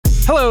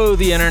Hello,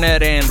 the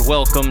internet, and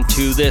welcome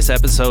to this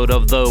episode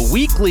of the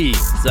weekly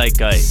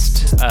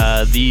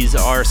Zeitgeist. These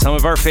are some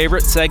of our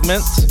favorite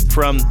segments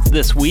from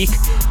this week,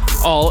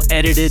 all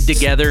edited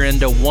together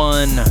into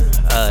one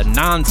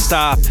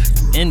non-stop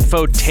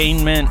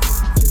infotainment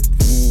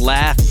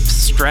laugh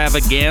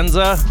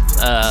extravaganza.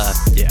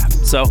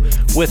 So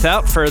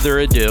without further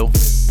ado,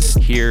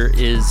 here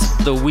is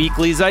the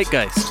weekly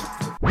Zeitgeist.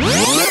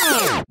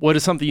 What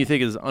is something you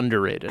think is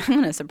underrated? I'm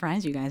going to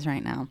surprise you guys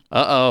right now.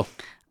 Uh-oh.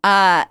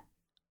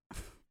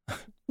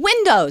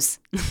 Windows.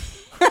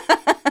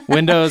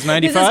 Windows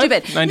 95?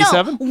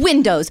 97? No,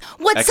 Windows.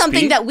 What's XP?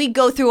 something that we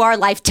go through our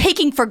life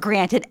taking for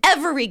granted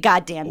every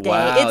goddamn day?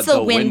 Wow, it's a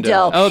the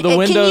window. window. Oh, the And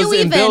windows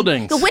in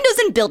buildings. The windows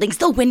in buildings,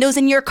 the windows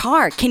in your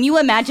car. Can you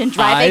imagine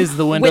driving Eyes,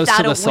 the windows without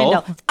to the a soul?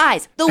 window?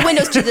 Eyes, the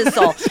windows to the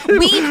soul.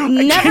 We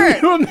never...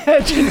 Can you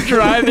imagine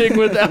driving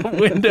without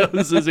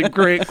windows is a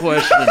great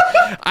question.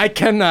 I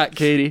cannot,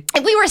 Katie.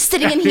 If we were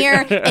sitting in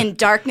here in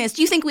darkness,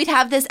 do you think we'd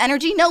have this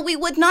energy? No, we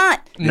would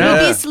not. No.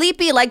 We'd be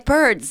sleepy like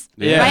birds.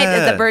 Yeah. Right?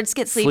 As the birds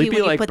get sleepy Sleepy when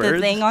you like put birds? the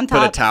thing on Put a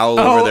top. towel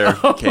over their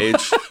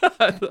cage.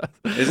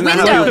 Isn't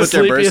that how Windows. people put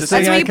their birds Sleepiest to That's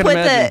thing sleep? where I you can put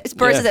imagine. the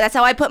birds. Yeah. That's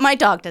how I put my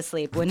dog to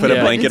sleep. When Put a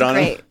he- blanket it's on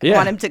him? great. Yeah.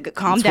 Want him to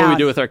calm That's down. what we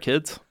do with our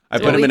kids. I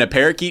put him in a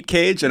parakeet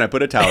cage and I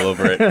put a towel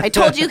over it. I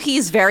told you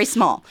he's very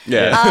small.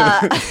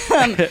 Yeah.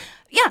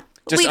 Yeah.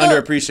 Just we go-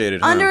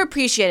 underappreciated, huh?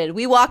 Underappreciated.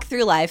 We walk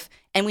through life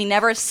and we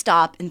never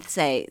stop and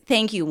say,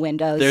 thank you,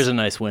 Windows. There's a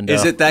nice window.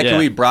 Is it that? Yeah. Can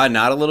we broaden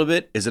out a little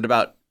bit? Is it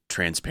about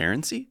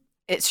transparency?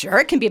 It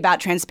can be about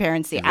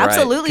transparency. Right.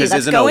 Absolutely. 'Cause Let's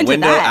isn't go a into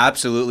window, that.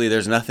 absolutely,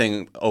 there's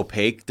nothing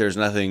opaque. There's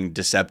nothing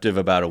deceptive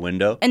about a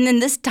window. And in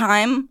this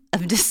time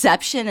of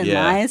deception and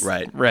Yeah, lies,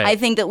 right. Right. I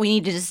think that we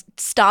need to just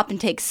stop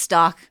and take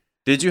stock.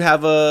 Did you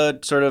have a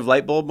sort of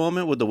light bulb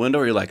moment with the window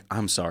where you're like,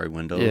 I'm sorry,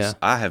 Windows. Yeah.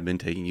 I have been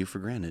taking you for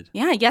granted.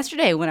 Yeah,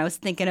 yesterday when I was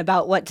thinking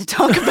about what to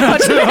talk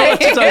about today.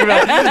 Talk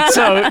about-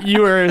 so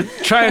you were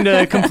trying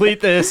to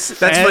complete this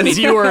That's as funny.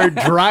 you were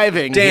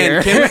driving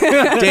Dan, here.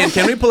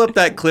 can we pull up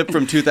that clip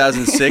from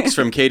 2006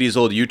 from Katie's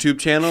old YouTube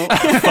channel?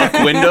 Fuck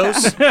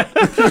Windows.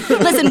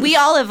 Listen, we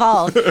all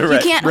evolve. You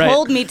Right, can't right.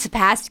 hold me to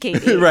past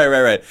Katie.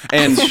 Right.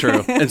 And That's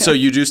true. And so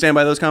you do stand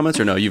by those comments,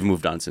 or no? You've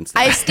moved on since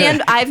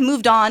then. I've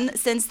moved on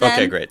since then.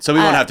 Okay, great. So we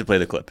won't have to play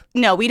the clip.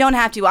 No, we don't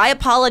have to. I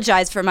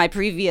apologize for my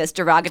previous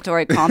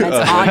derogatory comments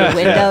on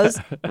Windows.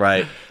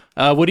 Right.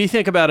 What do you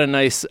think about a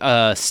nice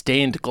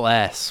stained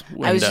glass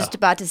window? I was just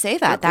about to say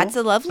that. That's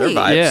a lovely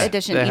They're vibes. yeah,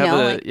 addition. they You have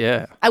know, a- like,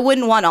 yeah. I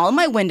wouldn't want all of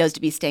my windows to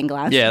be stained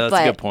glass. Yeah, that's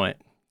but, a good point.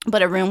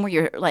 But a room where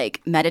you're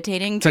like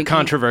meditating. It's a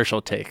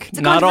controversial take.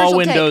 a Not all controversial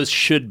take. windows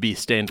should be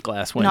stained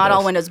glass windows. Not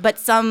all windows, but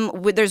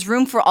there's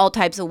room for all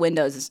types of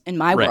windows in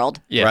my Right. world.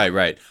 Yeah.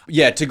 Right.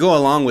 Yeah, to go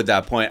along with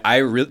that point,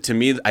 to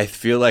me, I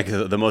feel like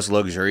the most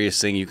luxurious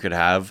thing you could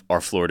have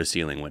are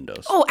floor-to-ceiling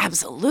windows. Oh,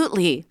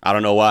 absolutely. I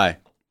don't know why.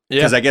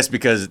 Yeah.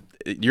 Because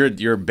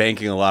you're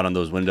banking a lot on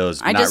those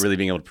windows not just- really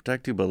being able to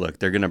protect you, but look,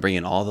 they're going to bring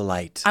in all the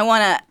light. I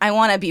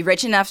wanna be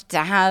rich enough to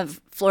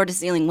have floor to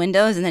ceiling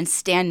windows and then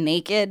stand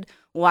naked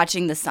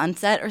watching the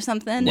sunset or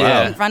something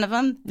Wow. in front of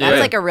them. That's Yeah.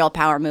 like a real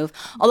power move.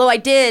 Although I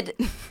did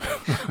was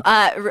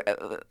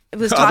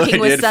Although talking I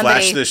with did somebody.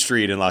 flash the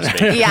street in Las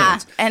Vegas. Yeah,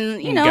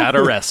 and you know, Got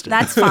arrested.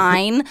 That's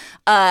fine.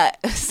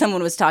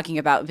 Someone was talking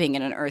about being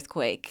in an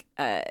earthquake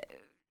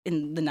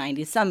in the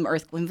 90s. Some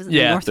earthquake, was it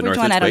Yeah, the North the Ridge North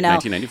one? I don't know.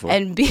 earthquake, 1994.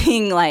 And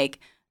being like,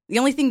 the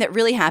only thing that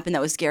really happened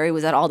that was scary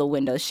was that all the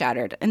windows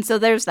shattered. And so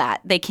there's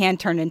that. They can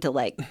turn into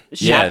like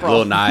Yeah, chaparral.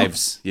 little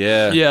knives.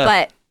 Yeah. Yeah.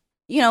 But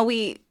you know,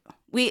 we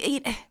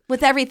eat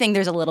with everything.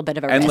 There's a little bit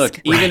of a And risk.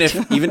 look,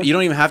 even you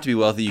don't even have to be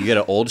wealthy. You get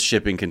an old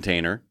shipping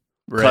container,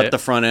 Right. cut the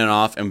front end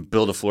off, and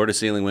build a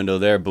floor-to-ceiling window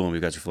there. Boom,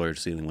 you've got your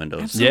floor-to-ceiling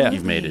windows. Absolutely.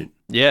 You've made it.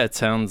 Yeah, it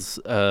sounds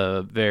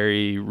a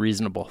very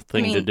reasonable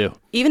thing to do.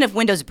 Even if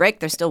windows break,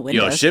 they're still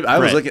windows. I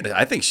was Right. looking.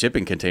 I think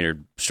shipping container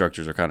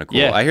structures are kind of cool.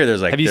 Yeah. I hear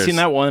there's like. Have you there's seen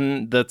that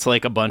one that's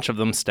like a bunch of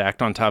them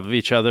stacked on top of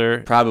each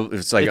other? Probably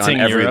it's like It's on in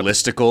every Europe.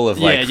 listicle of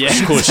like Yeah,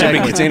 cool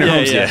shipping exactly. container Yeah,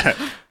 homes. yeah.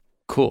 Yeah.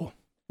 Cool.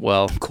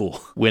 Well,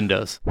 Cool.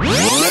 Windows.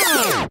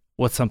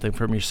 What's something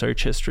from your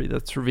search history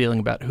that's revealing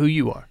about who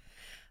you are?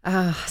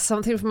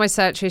 Something from my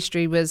search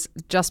history was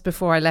just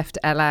before I left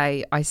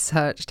LA, I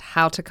searched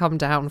how to come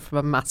down from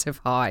a massive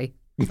high.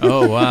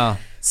 Oh, wow.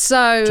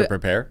 So To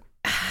prepare.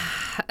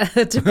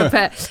 to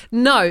prepare.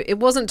 No, it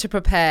wasn't to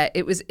prepare.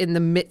 It was in the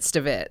midst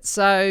of it.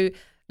 So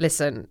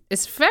listen,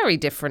 it's very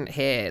different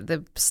here.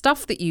 The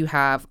stuff that you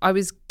have, I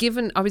was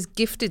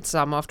gifted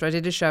some after I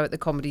did a show at the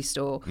Comedy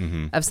Store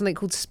of something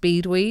called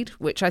speedweed,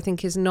 which I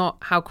think is not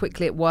how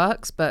quickly it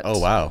works, but Oh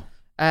wow.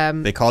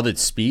 They called it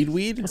speed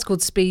weed. it's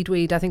called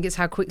speedweed. I think it's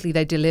how quickly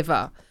they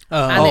deliver.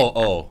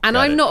 And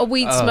I'm not a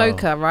weed Oh.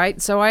 smoker,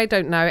 right? So I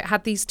don't know. It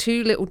had these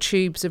 2 little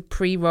tubes of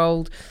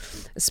pre-rolled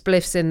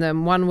spliffs in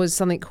them. One was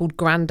something called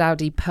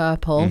Granddaddy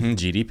Purple.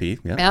 GDP.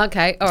 Yeah.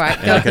 Okay, all right.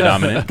 Indica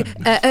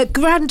dominant.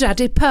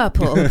 Granddaddy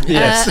Purple.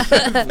 Yes.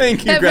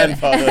 Thank you,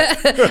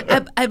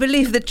 grandfather. I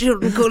believe the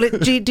children call it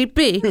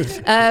GDP.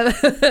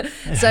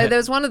 So there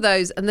was one of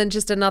those, and then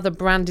just another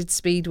branded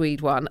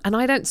speedweed one. And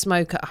I don't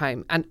smoke at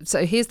home. And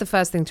so here's the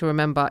first thing to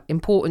remember.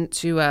 Important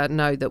to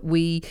know that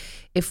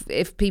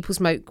if people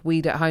smoke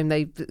weed at home,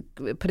 they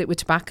put it with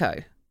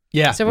tobacco.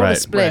 Yeah. So we're on a Right,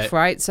 spliff,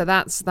 right? So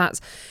that's.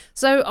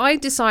 So I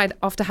decide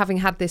after having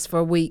had this for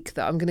a week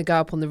that I'm going to go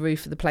up on the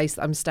roof of the place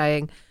that I'm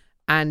staying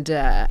and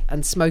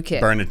smoke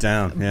it. Burn it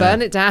down. Yeah.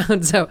 Burn it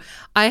down. So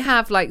I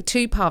have like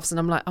 2 puffs and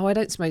I'm like, I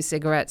don't smoke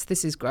cigarettes.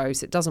 This is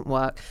gross. It doesn't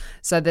work.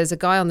 So there's a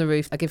guy on the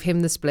roof. I give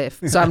him the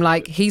spliff. So I'm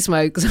like, he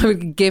smokes. So I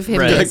give him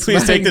this. Like,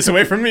 please take this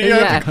away from me.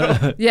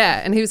 Yeah.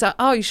 Yeah. And he was like,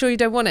 oh, you sure you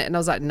don't want it? And I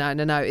was like, no,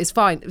 it's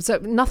fine. So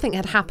nothing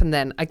had happened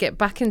then. I get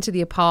back into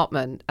the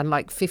apartment and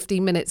like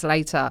 15 minutes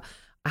later,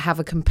 I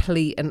have a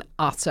complete and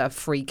utter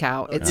freak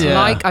out. It's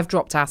like I've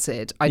dropped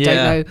acid. I don't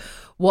know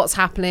what's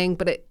happening,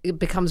 but it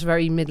becomes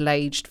very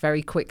middle-aged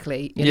very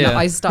quickly.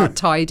 I start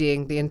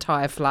tidying the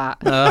entire flat.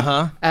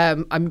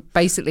 I'm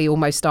basically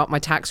almost start my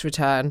tax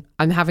return.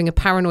 I'm having a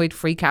paranoid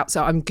freak out.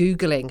 So I'm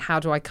Googling, how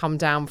do I come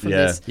down from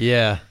this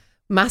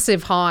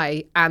massive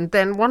high? And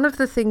then one of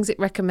the things it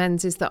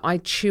recommends is that I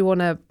chew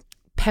on a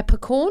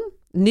peppercorn.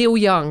 Neil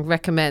Young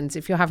recommends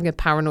if you're having a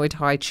paranoid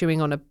high,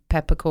 chewing on a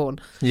peppercorn.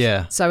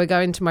 Yeah. So I go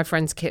into my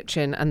friend's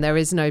kitchen and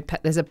there's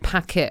a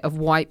packet of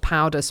white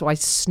powder. So I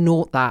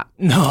snort that.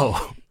 No.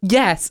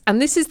 Yes. And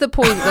this is the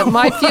point that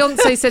my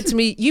fiance said to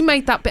me, you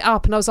made that bit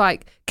up. And I was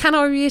like, can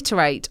I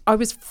reiterate? I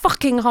was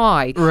fucking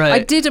high. Right. I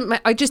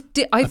didn't, I just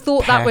did. I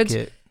thought that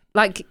would,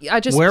 like, I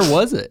just. Where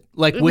was it?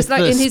 Like it with was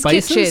like the in his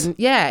spices? kitchen.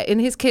 Yeah, in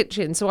his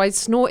kitchen. So I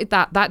snorted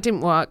that. That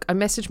didn't work. I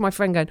messaged my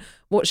friend going,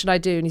 what should I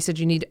do? And he said,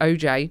 you need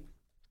OJ.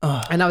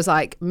 And I was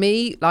like,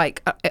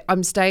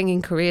 I'm staying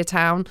in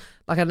Koreatown.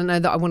 Like, I don't know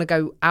that I want to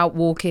go out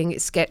walking.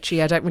 It's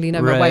sketchy. I don't really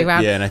know my way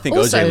around. Yeah, and I think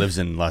Also, OJ lives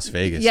in Las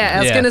Vegas. Yeah,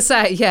 I was going to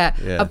say, Yeah.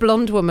 a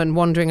blonde woman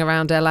wandering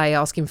around LA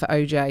asking for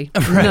OJ.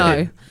 Right.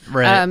 No.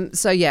 Right.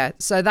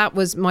 So that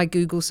was my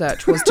Google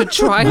search, was to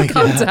try and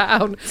come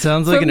down.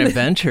 Sounds like an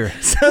adventure.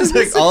 Sounds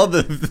like all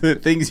the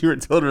things you were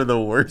told are the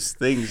worst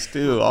things,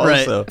 too,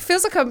 also. It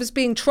feels like I was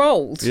being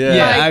trolled. Yeah.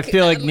 Yeah, I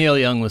feel like Neil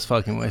Young was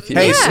fucking with you.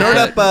 Hey, snort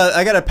up,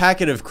 I got a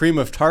packet of cream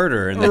of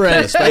tartar and the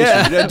Right. spicy.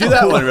 Yeah, do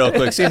that one real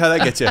quick. See how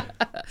that gets you.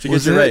 She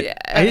gets you right.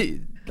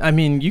 I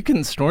mean, you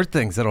can snort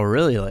things that'll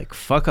really like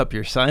fuck up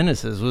your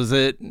sinuses. Was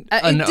it to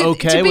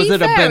be Was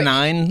it a fair,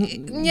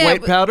 benign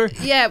white powder?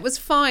 Yeah, it was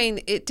fine.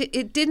 It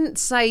didn't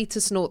say to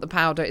snort the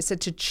powder. It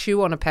said to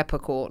chew on a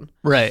peppercorn.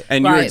 Right.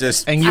 And you were Right.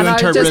 just... And you And I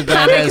interpreted just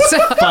that as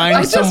panicked. find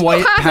I some just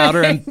white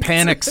powder and panicked.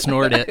 panic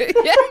snort it.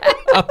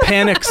 A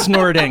panic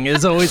snorting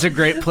is always a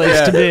great place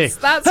Yeah. to be.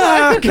 That's what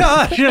I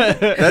Gosh.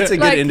 That's a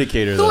good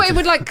indicator, though. thought it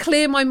would like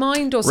clear my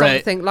mind or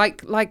Right. something,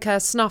 like a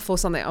snuff or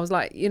something. I was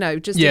like,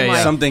 just Yeah, in my,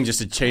 yeah. Something just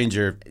to change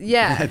your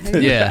yeah.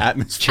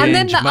 atmosphere. And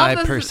then Change the my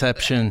other-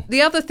 perception.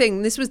 The other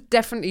thing, this was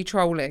definitely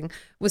trolling,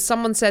 was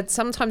someone said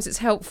sometimes it's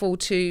helpful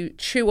to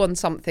chew on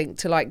something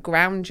to like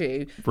ground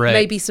you. Right.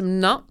 Maybe some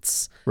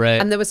nuts. Right.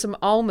 And there were some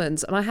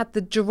almonds and I had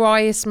the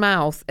driest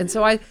mouth. And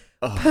so I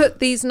put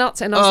these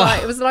nuts in.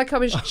 It was like I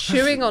was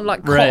chewing on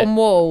like Right. cotton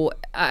wool.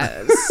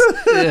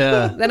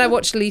 Yeah. Then I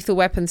watched Lethal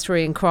Weapon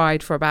 3 and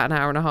cried for about an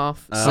hour and a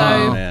half. Oh,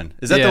 So man.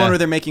 Is that the Yeah. one where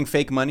they're making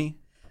fake money?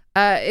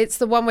 it's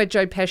the one where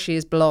Joe Pesci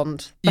is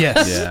blonde.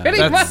 Yes. Yeah. Pretty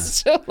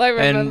That's- much all I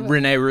remember. And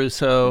Rene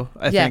Russo,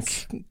 I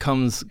Yes. think,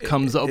 comes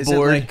Is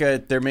aboard. it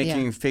like they're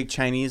making fake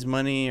Chinese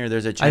money, or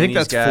there's a I Chinese think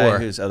that's guy 4.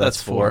 who's... Oh,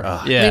 That's 4.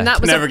 Oh, Yeah. I mean,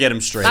 that was never a- get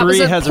him straight. that was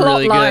 3 a has a plot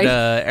really line. good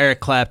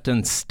Eric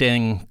Clapton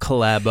Sting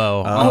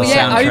collabo. on Oh the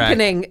yeah, soundtrack.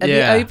 opening and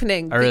Yeah. the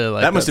opening. I really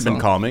like That must have been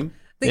song. calming.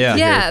 Yeah.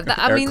 Eric that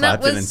Clapton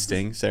and was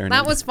Sting serenade.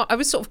 that was fun. I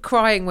was sort of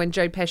crying when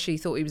Joe Pesci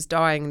thought he was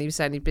dying and he was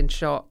saying he'd been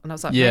shot, and I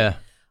was like, Yeah. "Mate,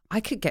 I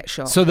could get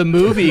shot." So the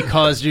movie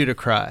caused you to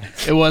cry.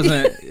 It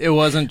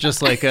wasn't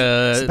just like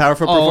It's a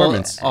powerful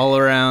performance. all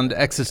around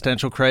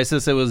existential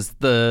crisis. It was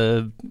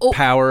the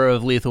power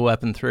of Lethal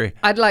Weapon 3.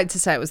 I'd like to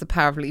say it was the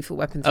power of Lethal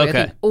Weapon 3. Okay.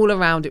 I think all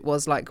around it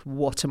was like,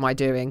 what am I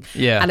doing?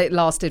 Yeah. And it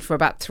lasted for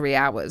about 3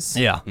 hours.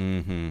 Yeah.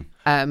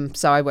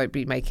 So I won't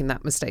be making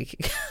that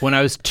mistake. When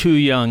I was too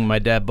young, my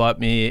dad bought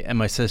me and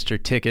my sister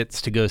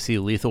tickets to go see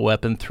Lethal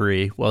Weapon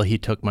 3 while he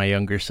took my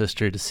younger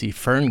sister to see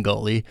Fern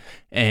Gully.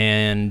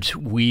 And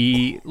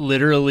we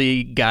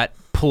literally got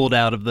pulled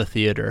out of the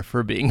theater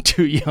for being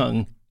too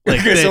young.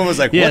 Someone was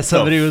like, yeah, "What the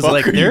somebody was fuck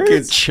like, are you there are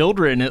kids?"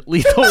 children at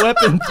Lethal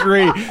Weapon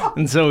 3.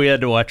 And so we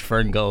had to watch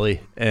Fern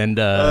Gully. And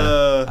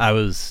I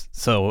was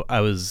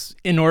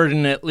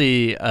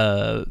inordinately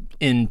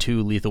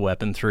into Lethal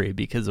Weapon 3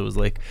 because it was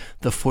like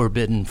the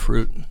forbidden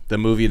fruit. The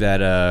movie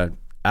that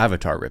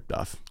Avatar ripped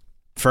off.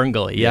 Fern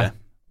Gully, yeah.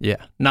 Yeah.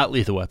 Not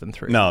Lethal Weapon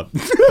 3. No.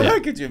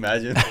 Could you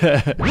imagine?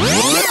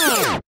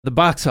 The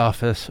box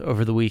office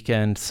over the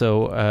weekend.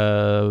 So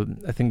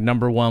I think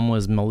number 1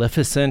 was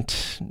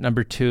Maleficent.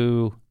 Number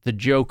 2, The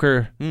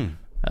Joker.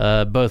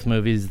 Both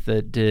movies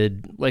that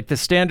did, like, the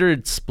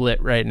standard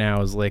split right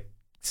now is like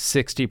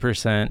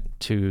 60%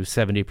 to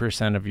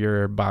 70% of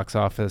your box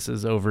office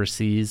is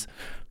overseas,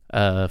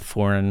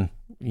 foreign,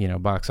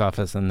 box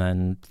office, and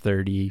then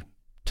 30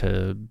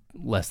 to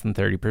less than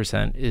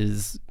 30%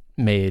 is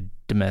made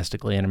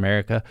domestically in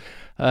America.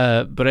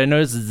 But I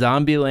noticed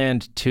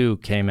Zombieland 2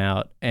 came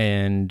out,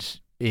 and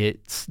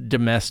its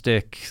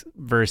domestic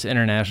versus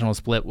international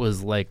split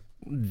was like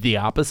the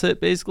opposite,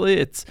 basically.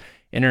 Its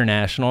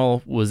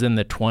international was in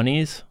the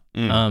 20s.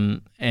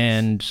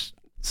 And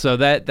so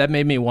that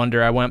made me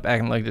wonder. I went back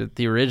and looked at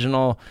the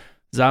original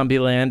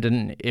Zombieland,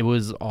 and it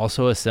was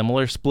also a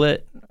similar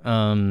split.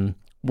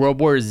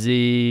 World War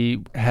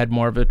Z had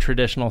more of a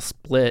traditional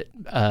split,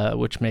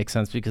 which makes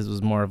sense because it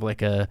was more of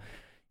like a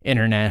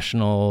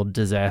international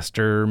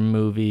disaster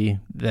movie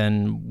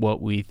than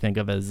what we think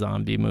of as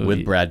zombie movie.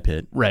 With Brad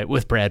Pitt. Right,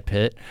 with Brad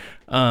Pitt.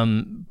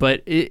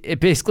 But it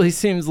basically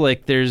seems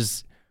like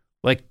there's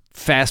like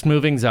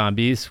fast-moving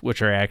zombies,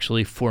 which are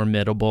actually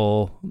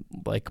formidable,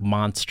 like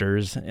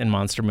monsters in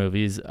monster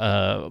movies,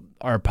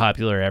 are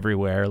popular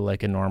everywhere,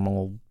 like a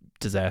normal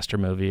disaster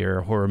movie or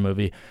a horror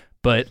movie.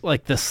 But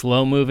like the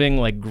slow-moving,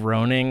 like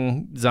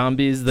groaning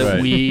zombies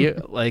that we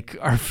like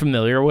are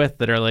familiar with,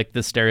 that are like the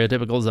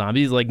stereotypical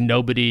zombies, like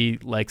nobody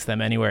likes them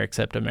anywhere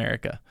except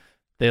America.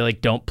 They like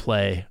don't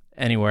play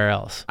anywhere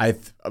else.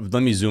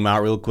 Let me zoom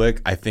out real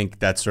quick. I think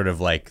that's sort of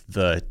like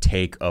the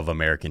take of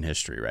American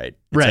history, right? It's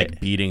Right. like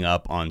beating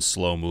up on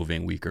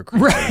slow-moving, weaker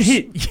creatures.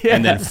 Right. Yeah.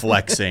 And then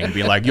flexing,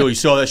 being like, yo, you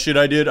saw that shit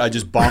I did? I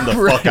just bombed the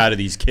fuck out of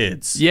these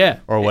kids. Yeah.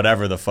 Or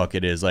whatever the fuck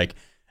it is. Like,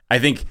 I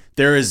think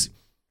there is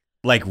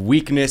like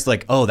weakness,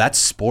 like, oh, that's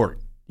sport.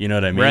 You know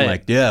what I mean? Right.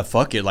 Like, yeah,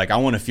 fuck it. Like, I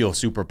want to feel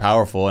super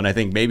powerful. And I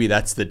think maybe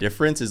that's the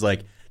difference, is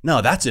like,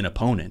 no, that's an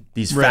opponent.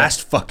 These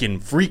fast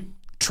fucking freak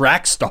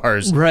track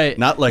stars. Right.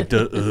 Not like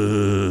the,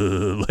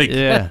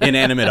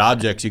 inanimate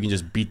objects you can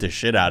just beat the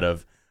shit out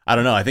of. I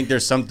don't know. I think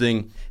there's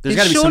something, there's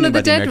got to be Shaun something of the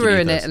about the Dead American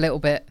ruin ethos. it a little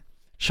bit.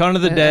 Shaun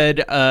of the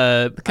Dead,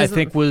 I Because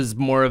think, was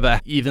more of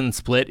a even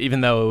split,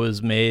 even though it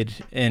was made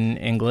in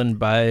England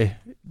by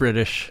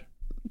British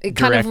It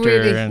kind of director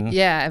really,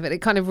 and- but it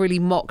kind of really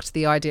mocked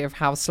the idea of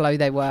how slow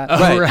they were,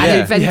 Oh, right. and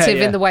Yeah. inventive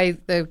Yeah. in the way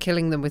they were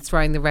killing them with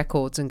throwing the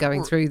records and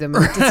going through them,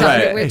 and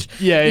deciding which,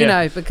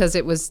 because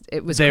it was They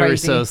crazy. were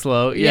so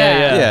slow.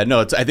 Yeah. Yeah,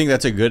 no, I think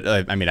that's a good,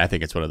 I mean, I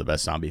think it's one of the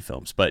best zombie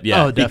films. But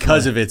yeah, Oh,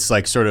 because of its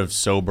like sort of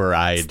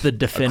sober-eyed It's the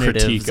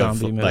definitive critique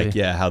zombie of movie. like,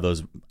 how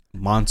those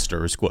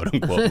monsters, quote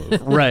unquote,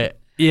 move. Right.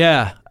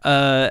 Yeah.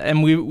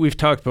 And we've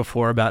talked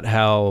before about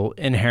how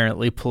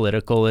inherently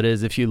political it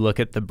is if you look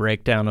at the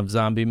breakdown of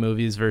zombie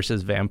movies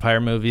versus vampire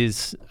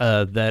movies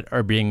that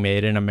are being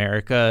made in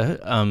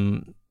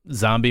America.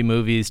 Zombie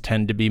movies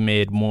tend to be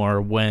made more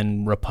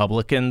when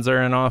Republicans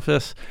are in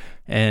office,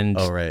 and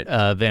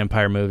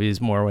vampire movies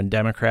more when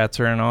Democrats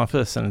are in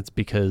office. And it's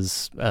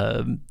because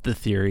the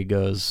theory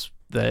goes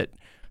that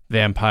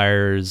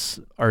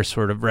vampires are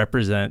sort of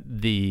represent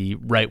the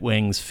right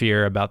wing's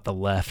fear about the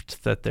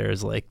left, that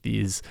there's like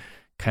these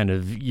kind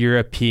of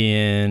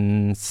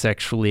European,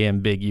 sexually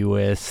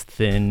ambiguous,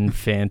 thin,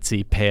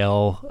 fancy,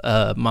 pale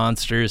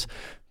monsters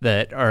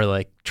that are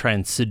like try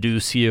and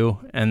seduce you,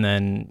 and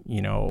then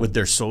With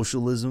their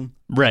socialism.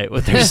 right,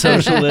 with their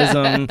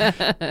socialism,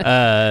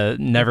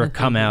 never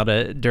come out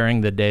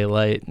during the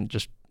daylight and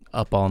just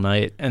up all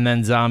night. And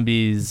then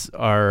zombies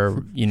are,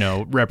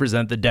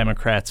 represent the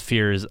Democrats'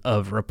 fears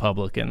of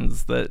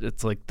Republicans, that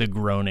it's like the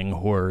groaning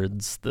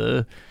hordes,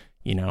 the,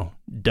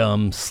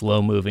 dumb,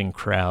 slow-moving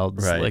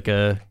crowds, Right. like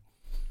a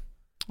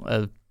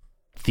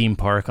theme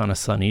park on a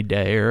sunny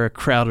day or a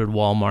crowded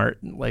Walmart.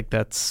 Like,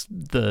 that's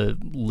the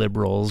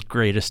liberals'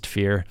 greatest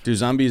fear. Do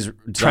zombies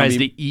Tries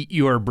to eat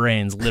your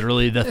brains,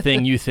 literally the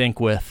thing you think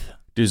with.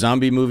 Do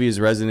zombie movies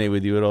resonate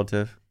with you at all,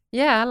 Tiff?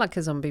 Yeah, I like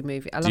a zombie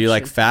movie. Do you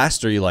like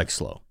fast or you like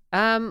slow?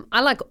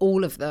 I like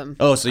all of them.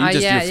 Oh, so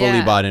you're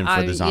fully bought in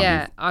for the zombie.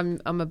 Yeah, I'm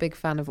a big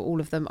fan of all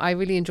of them. I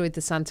really enjoyed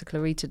the Santa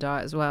Clarita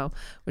Diet as well,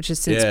 which has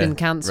since been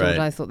cancelled. right.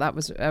 I thought that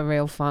was a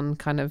real fun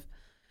kind of.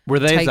 Were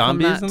they take on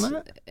zombies in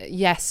that?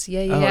 Yes, Oh,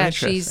 yeah.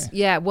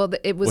 interesting. Well,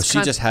 it was.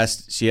 Well,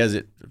 she has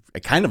it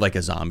kind of like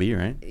a zombie,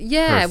 right?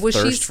 Yeah, Her well,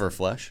 thirst she's for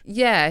flesh.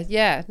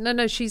 Yeah.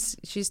 No, she's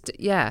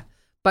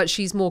but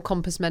she's more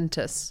compos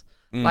mentis.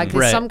 Like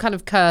there's Right. some kind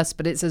of curse,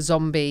 but it's a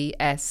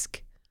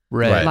zombie-esque.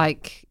 Right.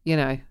 Like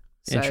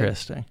So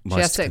Interesting. She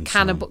has a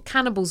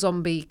cannibal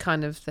zombie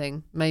kind of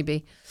thing,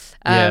 maybe.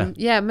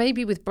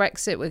 Maybe with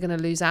Brexit we're going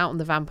to lose out on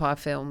the vampire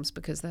films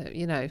because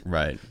they're,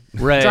 Right.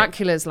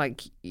 Dracula's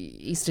like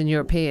Eastern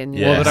European.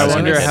 Yeah, Well, but I so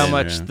wonder it's- how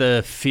much yeah.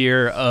 the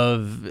fear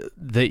of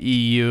the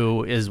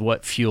EU is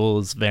what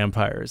fuels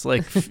vampires.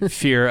 Like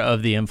fear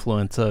of the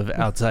influence of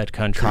outside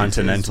countries.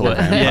 Continental is what-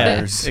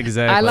 vampires. Yeah,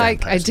 exactly.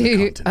 I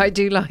do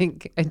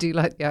continent.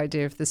 like the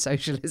idea of the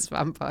socialist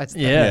vampires.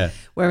 Yeah.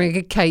 Wearing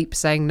a cape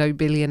saying no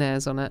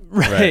billionaires on it.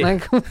 Right.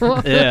 Like,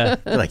 what? Yeah.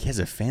 You're like, he has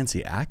a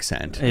fancy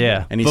accent.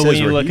 Yeah. And he but says when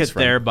you where look he's at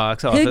from. their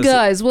box office. Hey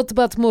guys, what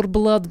about more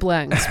blood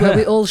blanks where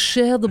we all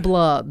share the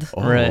blood?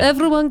 Right.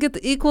 Everyone get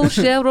equal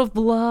share there of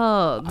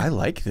blood. I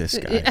like this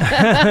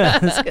guy.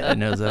 This guy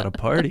knows how to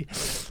party.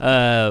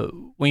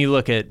 When you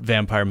look at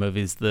vampire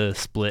movies, the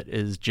split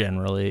is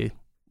generally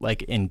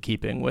like in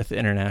keeping with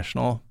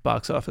international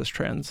box office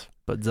trends,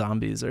 but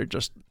zombies are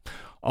just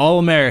all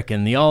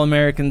American, the all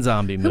American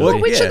zombie movie. Well,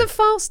 which are the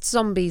fast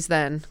zombies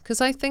then?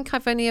 Because I think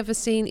I've only ever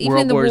seen, even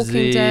in The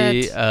Walking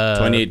Dead.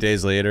 28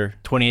 Days Later.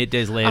 28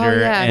 Days Later. Oh,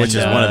 yeah. And, Which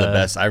is one of the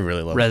best. I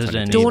really love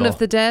Resident it. Evil. Dawn of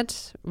the Dead.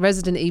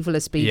 Resident Evil are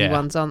speedy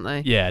ones, aren't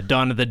they? Yeah,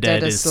 Dawn of the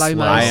Dead Dead is slow-mo.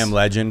 slow. I Am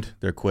Legend.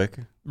 They're quick.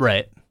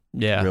 Right.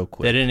 Yeah. Real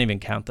quick. They didn't even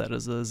count that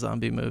as a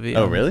zombie movie.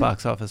 Oh, on really?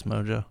 Box Office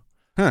Mojo.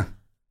 Huh.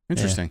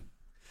 Interesting.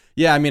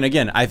 Yeah, I mean,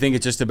 again, I think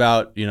it's just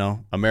about,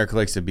 America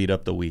likes to beat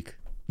up the weak.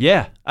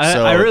 Yeah,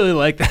 I really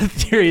like that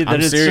theory that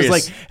I'm it's serious. just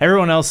like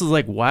everyone else is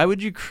like, why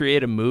would you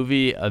create a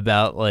movie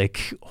about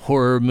like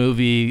horror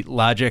movie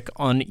logic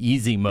on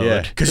easy mode?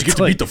 Yeah, because you It's get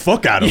to beat the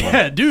fuck out of them.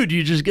 Yeah, dude,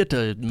 you just get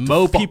to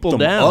mow people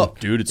them down. up,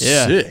 dude. It's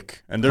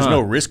sick. And there's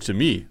no risk to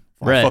me.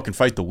 I Right. fucking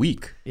fight the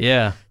weak.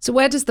 Yeah, So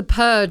where does The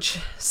Purge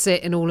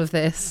sit in all of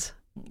this?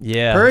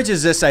 yeah. Purge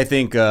is this, I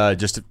think,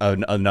 just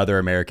another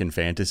American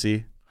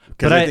fantasy.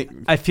 But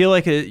I feel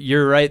like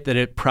you're right that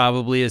it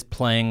probably is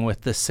playing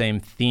with the same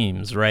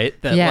themes, right?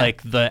 That Yeah.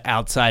 like the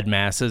outside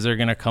masses are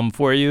going to come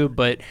for you,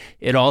 but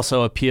it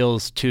also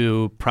appeals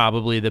to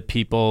probably the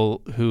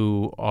people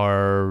who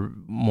are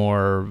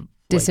more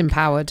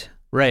Disempowered.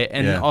 right.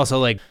 And Yeah. also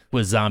like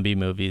with zombie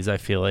movies, I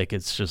feel like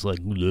it's just like,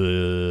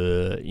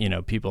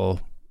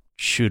 people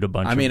shoot a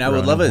bunch of I mean, I would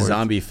grown love a hordes.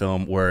 zombie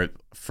film where,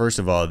 first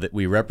of all, that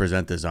we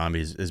represent the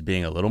zombies as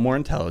being a little more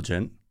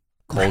intelligent,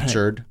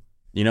 cultured.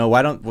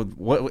 Why don't?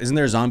 What isn't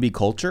there zombie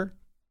culture?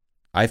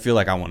 I feel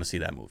like I want to see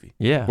that movie.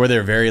 Yeah. Where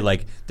they're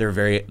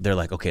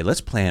like, okay,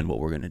 let's plan what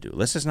we're gonna do.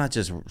 Let's just not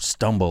just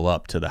stumble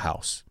up to the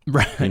house.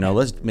 Right.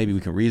 Maybe we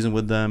can reason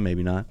with them.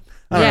 Maybe not.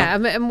 Yeah,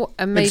 and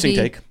Interesting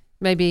take.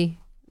 maybe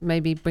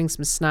bring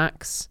some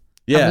snacks.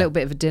 Yeah. Have a little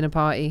bit of a dinner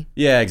party.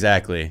 Yeah,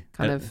 exactly.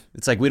 Kind of.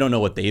 It's like we don't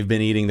know what they've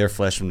been eating. Their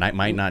flesh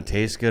might not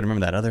taste good.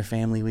 Remember that other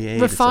family we ate?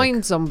 It's Refined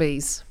like,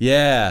 zombies.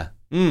 yeah.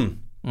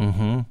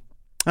 Mm-hmm.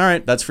 All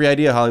right, that's free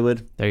idea,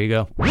 Hollywood. There you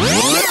go.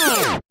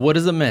 What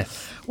is a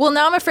myth? Well,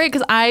 now I'm afraid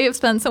because I have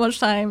spent so much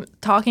time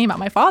talking about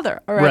my father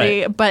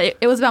already, but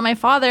it was about my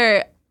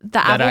father.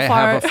 That I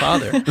have a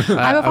father.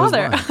 I have a was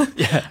father. lying.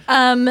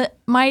 Yeah.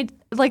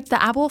 The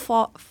apple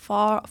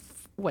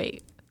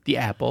wait. The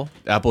apple.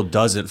 Apple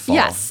doesn't fall.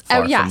 Yes.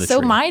 Far Yeah. From the So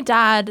tree. my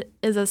dad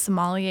is a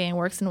sommelier and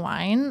works in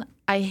wine.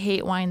 I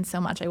hate wine so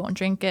much. I won't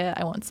drink it.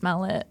 I won't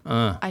smell it.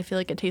 I feel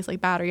like it tastes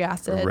like battery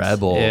acid.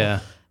 rebel.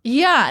 Yeah.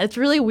 Yeah, it's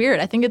really weird.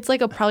 I think it's like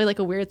probably like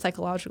a weird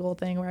psychological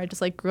thing where I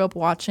just like grew up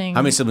watching.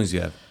 How many siblings do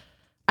you have?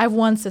 I have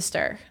one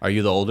sister, Are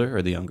you the older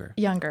or the younger?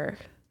 younger.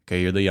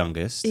 Okay, you're the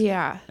youngest.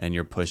 Yeah. And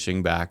you're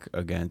pushing back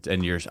against,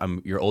 and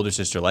your older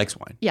sister likes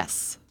wine.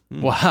 Yes.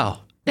 Wow. How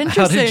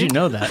Interesting. did you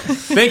know that?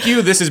 Thank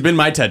you. This has been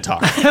my TED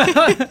Talk.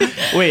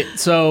 Wait,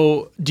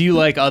 so do you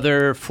like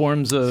other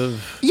forms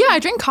of... Yeah, I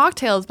drink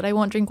cocktails, but I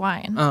won't drink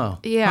wine. Oh.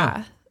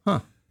 Yeah.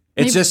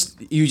 It's just,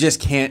 you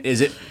just can't,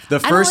 is it, the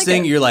don't first like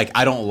thing it. you're like,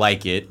 I don't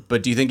like it,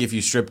 but do you think if you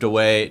stripped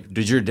away,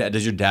 does your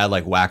dad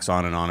like wax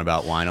on and on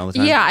about wine all the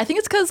time? Yeah, I think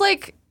it's because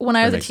like when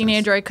I was a makes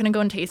teenager, I couldn't go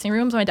in tasting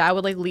rooms. My dad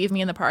would like leave me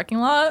in the parking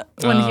lot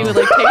when he would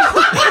like take.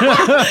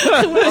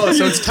 Oh,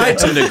 so it's tied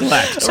to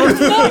neglect.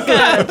 Not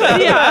good,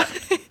 but yeah.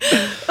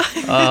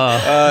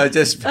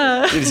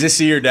 Just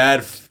see your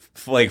dad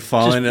like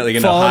falling like in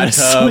a Falling hot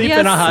tub. asleep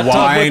in a hot tub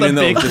Wine with in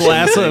a the- big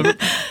glass of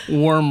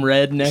warm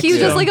red next He was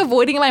to just him. like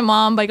avoiding my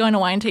mom by going to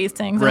wine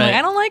tastings. I'm Right. like,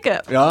 I don't like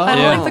it. Oh, I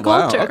don't like the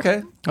wow. culture.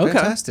 Okay.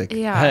 Fantastic.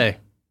 Yeah. Hey,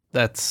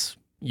 that's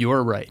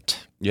you're right.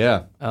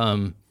 Yeah.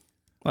 That's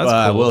Well,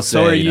 I cool. will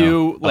So say, are you know-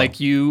 you like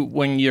you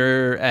when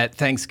you're at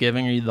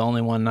Thanksgiving? Are you the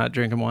only one not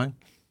drinking wine?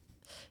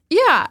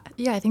 Yeah.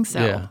 I think so.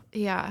 Yeah.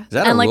 Yeah. Is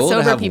that and a like rule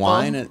sober to have people.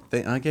 wine?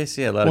 I guess,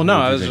 yeah. A lot Well, of no,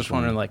 people I do was drink just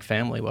wondering, wine. like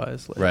family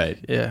wise, like,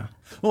 Right. Yeah.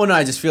 Well, no,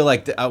 I just feel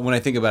like when I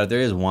think about it,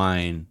 there is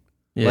wine.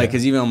 Yeah. Like,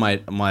 because even on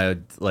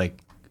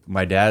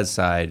my dad's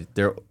side,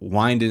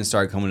 wine didn't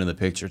start coming in the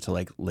picture till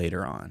like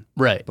later on.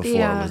 Right. Before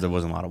Yeah. there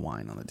wasn't a lot of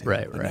wine on the table.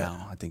 Right, But right.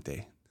 now I think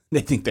they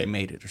think they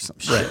made it or some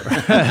shit.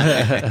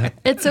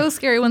 It's so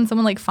scary when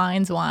someone like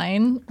finds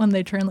wine when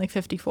they turn like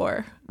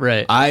 54.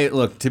 Right.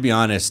 To be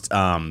honest,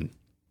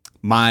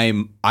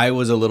 I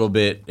was a little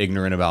bit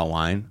ignorant about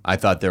wine. I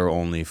thought there were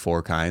only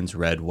 4 kinds: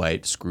 red,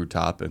 white, screw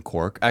top, and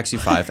cork. Actually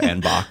 5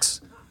 and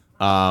box.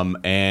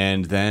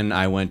 And then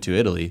I went to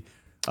Italy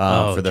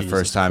for the Jesus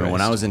first time. And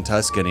when I Christ. was in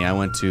Tuscany, I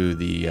went to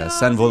the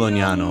San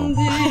Volognano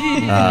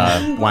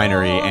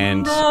winery,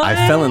 and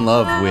I fell in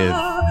love with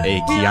a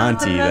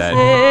Chianti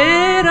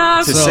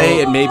that, to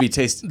say it maybe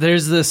tastes...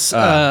 There's this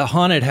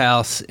haunted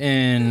house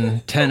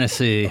in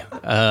Tennessee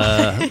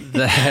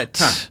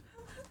that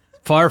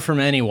far from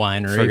any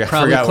winery,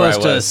 probably forgot where close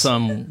I to was.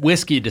 some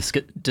whiskey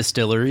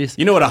distilleries.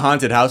 You know what a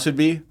haunted house would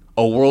be?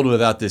 A world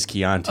without this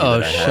Chianti. Oh,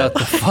 that I had. shut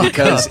the fuck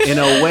Because up. in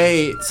a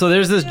way... So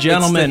there's this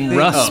gentleman, thing-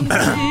 Russ oh.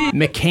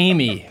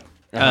 McCamey,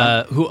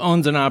 who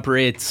owns and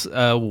operates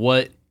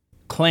what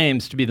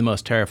claims to be the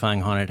most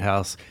terrifying haunted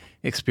house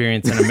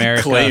experience in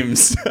America.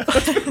 Claims.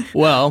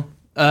 Well,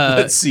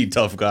 Let's see,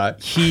 tough guy.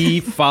 he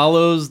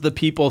follows the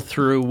people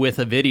through with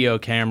a video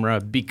camera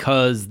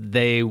because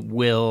they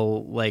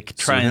will like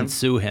try and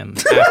sue him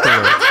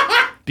afterwards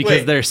because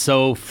Wait. they're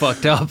so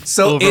fucked up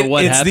So over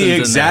what it's happens the in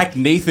exact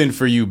Nathan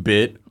for you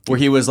bit where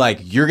he was like,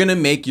 "You're gonna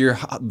make your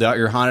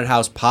haunted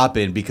house pop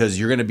in because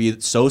you're gonna be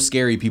so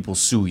scary people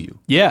sue you."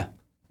 there. Yeah,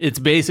 it's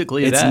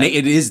basically It's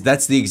that.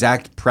 that's the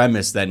exact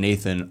premise that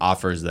Nathan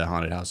offers the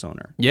haunted house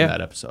owner Yeah. in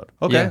that episode.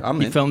 Okay, Yeah, I'm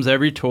he in. films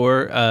every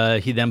tour.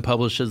 He then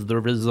publishes the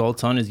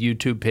results on his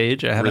YouTube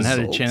page. I haven't had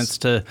a Results. chance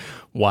to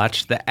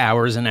watch the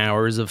hours and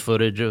hours of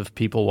footage of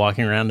people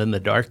walking around in the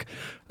dark.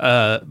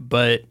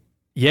 But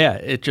yeah,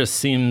 it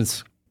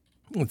seems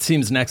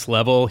next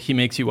level. He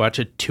makes you watch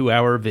a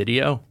 2-hour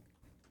video.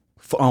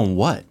 On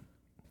what?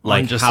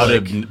 Like just how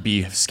like- to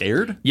be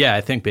scared? Yeah,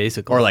 I think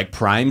basically. Or like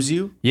primes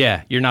you?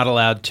 Yeah, you're not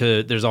allowed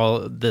to. There's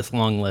all this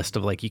long list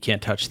of like you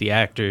can't touch the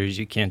actors,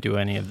 you can't do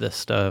any of this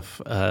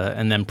stuff,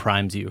 and then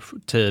primes you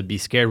to be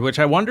scared. Which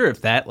I wonder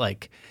if that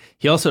like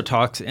he also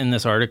talks in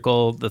this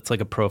article that's like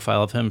a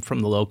profile of him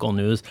from the local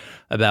news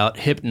about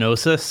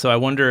hypnosis. So I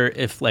wonder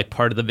if like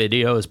part of the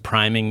video is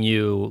priming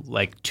you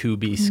like to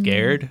be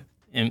scared.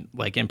 In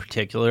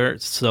particular,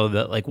 so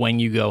that like when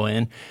you go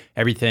in,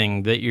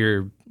 everything that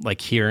you're like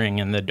hearing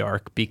in the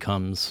dark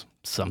becomes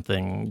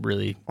something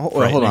really Hold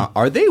frightening. on.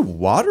 Are they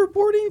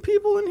waterboarding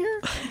people in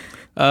here?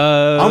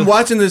 I'm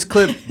watching this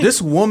clip.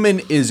 This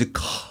woman is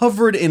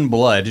covered in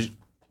blood,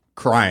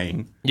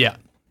 crying. Yeah.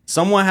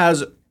 Someone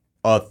has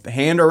a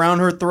hand around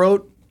her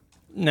throat.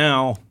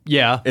 Now,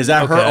 yeah. Is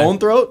that her Okay. own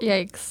throat?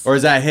 Yikes. Or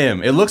is that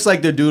him? It looks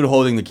like the dude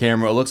holding the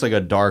camera. It looks like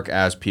a dark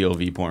ass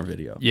POV porn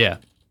video. Yeah.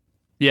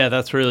 Yeah,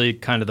 that's really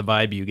kind of the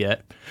vibe you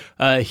get.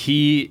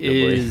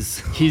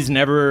 He's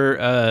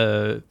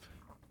never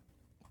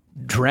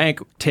drank,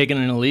 taken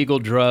an illegal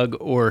drug,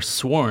 or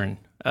sworn.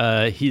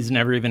 He's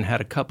never even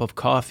had a cup of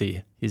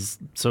coffee. He's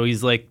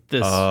like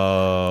this,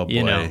 Oh boy,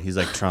 You know. he's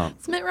like Trump.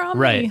 It's Mitt Romney.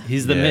 right?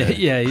 He's the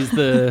Yeah. he's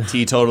the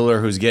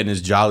Teetotaler who's getting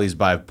his jollies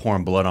by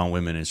pouring blood on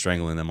women and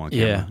strangling them on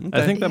yeah. camera.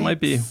 I think that might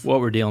be what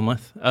we're dealing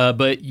with.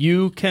 But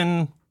you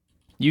can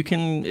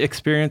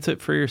experience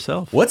it for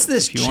yourself. What's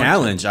this you want to.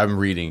 challenge I'm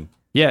reading?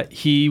 Yeah,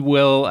 he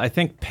will, I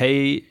think,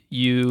 pay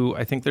you,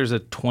 I think there's a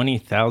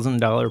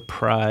 $20,000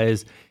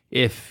 prize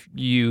if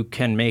you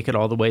can make it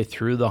all the way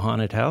through the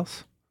haunted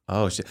house.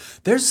 Oh shit!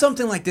 There's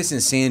something like this in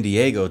San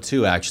Diego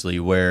too, actually,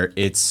 where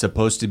it's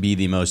supposed to be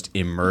the most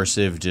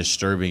immersive,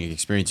 disturbing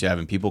experience you have,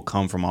 and people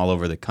come from all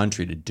over the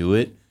country to do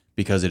it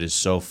because it is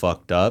so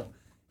fucked up.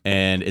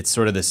 And it's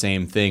sort of the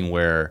same thing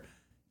where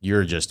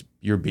you're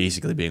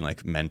basically being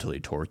like mentally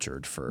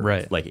tortured for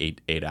Right. like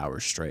eight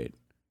hours straight.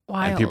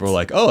 Wild. And people are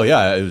like, "Oh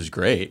yeah, it was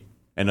great,"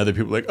 and other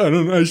people are like,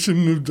 I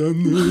shouldn't have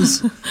done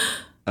this." He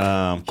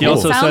Cool.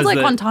 also Sounds says like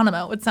that,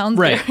 Guantanamo. It sounds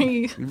Right.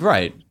 very.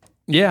 Right.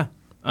 Yeah.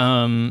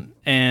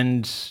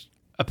 And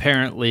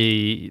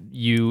apparently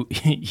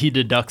he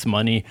deducts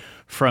money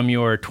from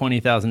your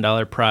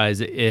 $20,000 prize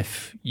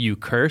if you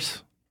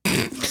curse.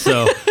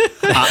 So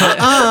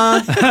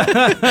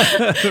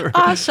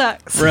Ah,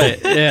 shucks. right,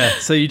 yeah.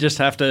 So you just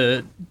have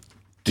to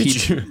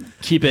Did you?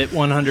 keep it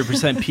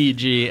 100%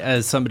 PG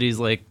as somebody's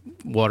like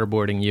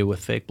waterboarding you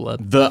with fake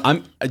blood.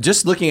 I'm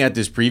just looking at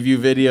this preview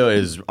video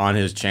is on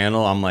his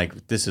channel. I'm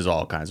like, this is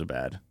all kinds of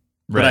bad.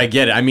 But Right. I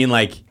get it. I mean,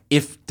 like,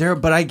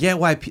 but I get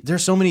why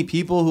there's so many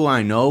people who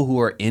I know who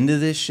are into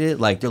this shit.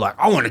 Like, they're like,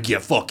 I want to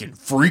get fucking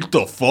freaked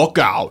the fuck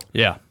out.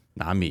 Yeah.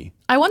 Not me.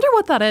 I wonder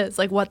what that is.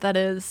 Like what that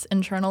is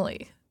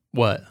internally.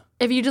 What?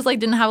 If you just like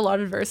didn't have a lot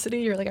of adversity,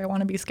 you're like, I want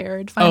to be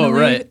scared. Finally.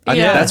 right. I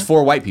think that's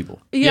for white people.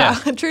 Yeah,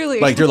 truly.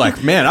 Like, they're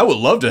like, man, I would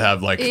love to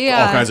have like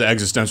Yeah. all kinds of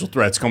existential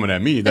threats coming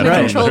at me. in a I don't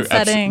controlled know.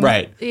 setting.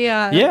 Right.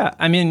 Yeah. Yeah,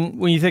 I mean,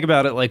 when you think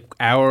about it, like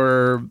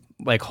our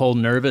like whole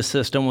nervous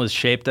system was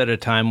shaped at a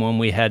time when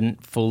we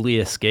hadn't fully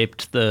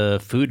escaped the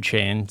food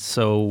chain,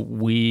 so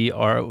we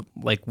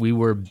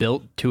were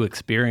built to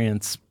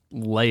experience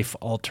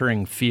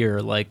life-altering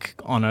fear like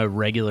on a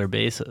regular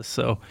basis.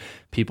 So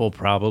people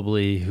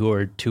probably who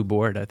are too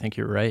bored, I think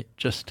you're right,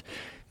 just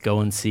go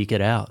and seek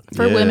it out.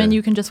 For Yeah. women,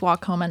 you can just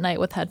walk home at night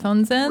with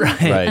headphones in, Right.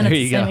 and There it's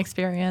you the same go.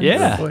 experience.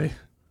 Yeah. Boy.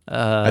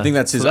 I think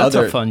that's his so that's a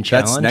other fun That's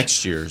challenge.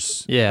 next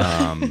year's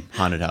Yeah.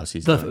 haunted house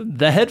he's doing.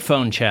 The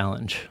headphone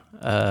challenge.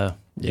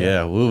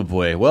 Yeah, oh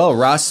boy. Well,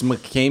 Ross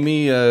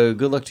McCamey,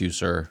 good luck to you,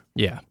 sir.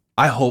 Yeah.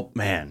 I hope,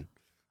 man.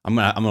 I'm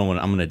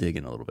gonna dig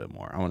in a little bit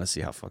more. I want to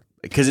see how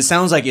because it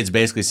sounds like it's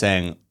basically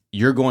saying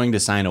you're going to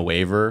sign a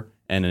waiver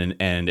and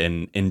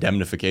an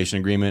indemnification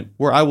agreement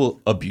where I will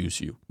abuse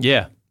you.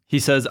 Yeah. He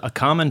says a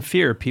common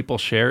fear people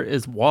share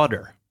is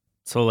water.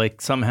 So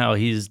like somehow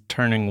he's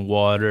turning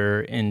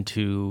water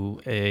into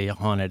a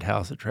haunted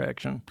house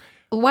attraction.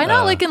 Why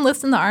not like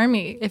enlist in the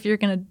army if you're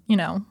gonna,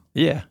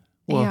 Yeah.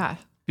 Well, yeah.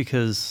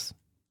 because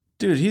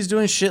Dude, he's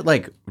doing shit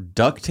like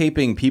duct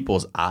taping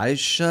people's eyes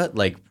shut,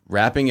 like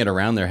wrapping it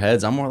around their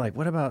heads. I'm more like,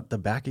 what about the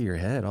back of your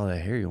head? All that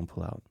hair you gonna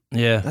pull out?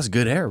 yeah. That's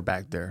good hair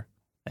back there.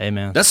 Hey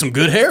man. That's some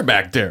good hair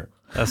back there.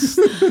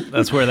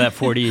 That's where that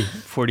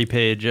 40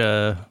 page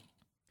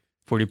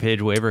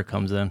 40-page waiver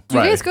comes in. Do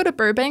you guys go to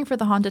Burbank for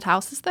the haunted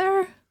houses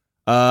there?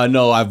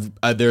 No,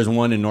 there's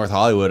one in North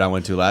Hollywood I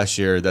went to last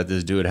year that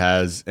this dude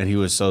has, and he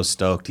was so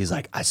stoked. He's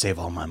like, I save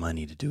all my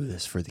money to do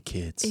this for the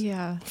kids.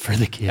 Yeah. For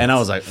the kids. And I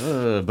was like,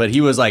 ugh. But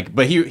he was like,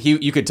 but he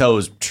you could tell it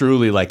was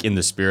truly like in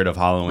the spirit of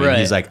Halloween. Right.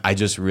 He's like, I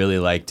just really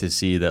like to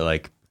see that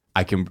like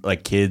I can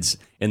like kids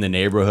in the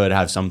neighborhood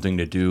have something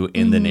to do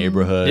in the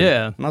neighborhood.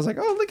 Yeah. And I was like,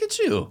 oh, look at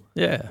you.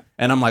 Yeah.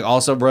 And I'm like,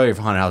 also, bro, your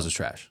haunted house is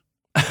trash.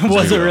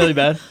 Was it really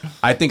bad?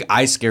 I think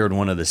I scared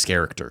one of the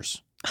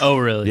characters. Oh,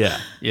 really? Yeah.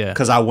 Yeah.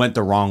 Because I went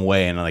the wrong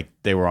way and like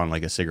they were on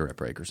like a cigarette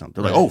break or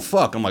something. They're like, oh,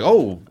 fuck. I'm like,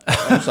 oh,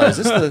 I'm sorry. Is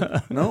this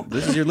the, no,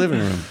 this is your living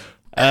room.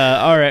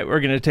 All right. We're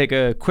going to take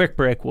a quick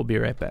break. We'll be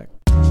right back.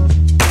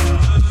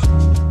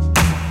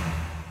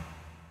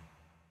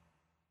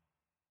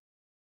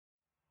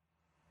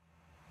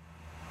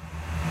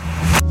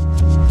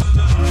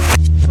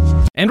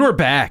 And we're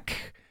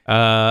back.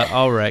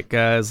 All right,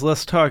 guys.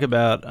 Let's talk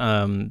about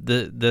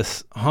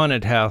this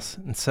haunted house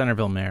in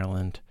Centerville,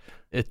 Maryland.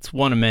 It's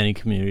one of many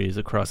communities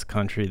across the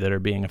country that are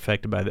being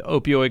affected by the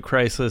opioid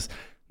crisis.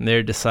 And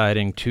they're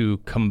deciding to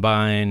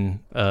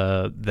combine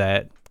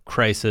that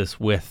crisis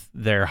with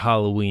their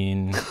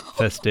Halloween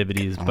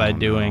festivities by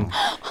doing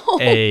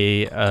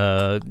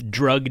a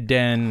drug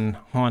den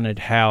haunted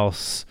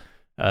house.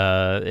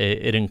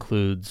 It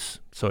includes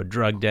a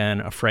drug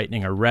den, a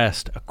frightening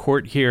arrest, a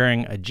court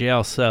hearing, a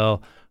jail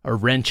cell, a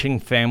wrenching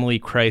family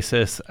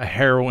crisis, a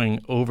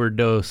harrowing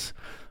overdose.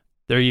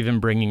 They're even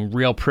bringing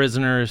real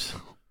prisoners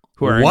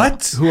who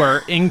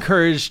are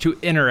encouraged to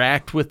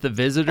interact with the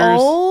visitors.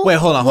 Oh, Wait,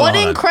 hold on. What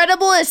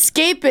incredible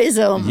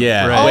escapism.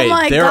 Yeah. Right. Oh Wait,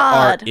 my there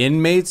God. are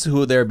inmates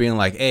who they're being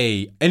like,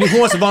 hey, anyone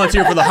wants to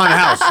volunteer for the haunted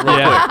house real quick?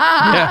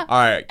 Yeah. All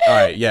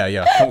right.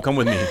 Yeah. Come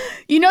with me.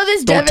 You know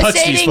this Don't touch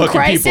these devastating fucking people,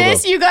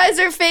 crisis though. you guys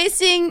are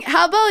facing?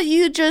 How about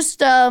you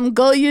just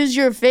go use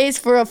your face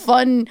for a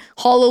fun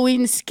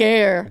Halloween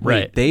scare?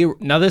 Right. They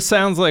Now, this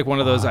sounds like one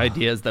of those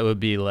ideas that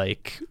would be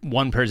like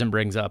one person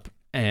brings up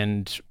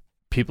and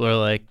people are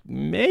like,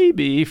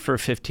 maybe for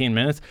 15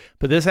 minutes.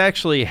 But this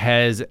actually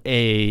has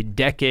a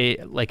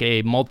decade, like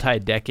a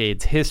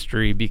multi-decades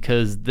history,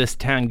 because this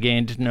town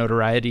gained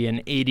notoriety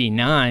in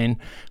 '89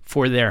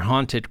 for their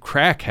haunted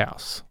crack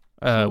house,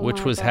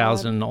 which was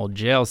housed in an old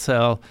jail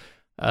cell.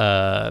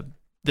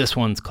 This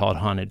one's called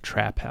Haunted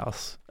Trap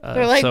House.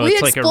 They're like, so we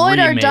it's like a exploit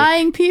our remake.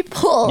 dying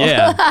people.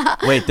 Yeah.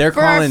 wait, they're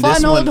For our calling this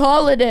fun old one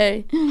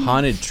holiday.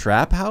 Haunted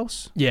Trap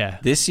House Yeah.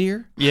 this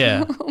year?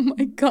 Yeah. Oh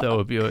my God. The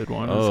opioid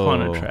one was Oh.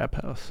 Haunted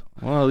Trap House.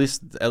 Well, at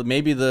least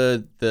maybe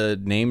the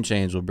name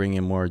change will bring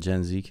in more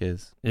Gen Z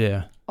kids.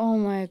 Yeah. Oh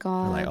my They're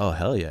God. like, oh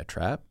hell yeah,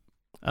 trap.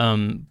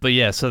 But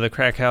yeah, so the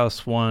Crack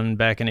House one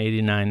back in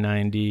 89,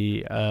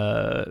 90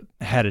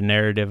 had a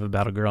narrative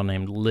about a girl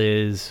named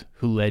Liz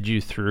who led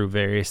you through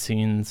various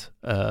scenes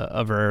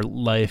of her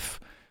life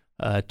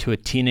to a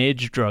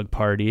teenage drug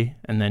party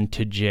and then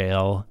to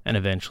jail and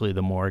eventually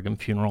the morgue and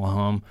funeral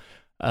home,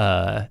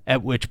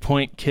 at which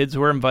point kids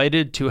were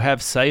invited to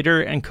have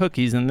cider and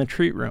cookies in the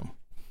treat room.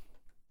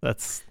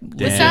 That's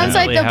It sounds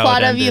like legitimately the how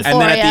plot it of ended. Euphoria.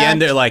 And then at the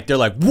end they're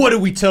like, what did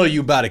we tell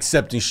you about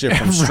accepting shit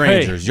from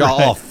strangers? Y'all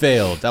all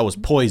failed. That was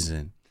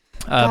poison.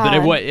 But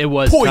it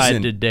was Poison.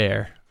 tied to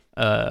Dare.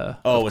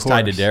 Oh, it was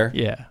tied to course. Dare?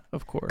 Yeah,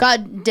 of course.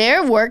 God,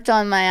 Dare worked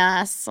on my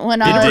ass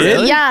when I It was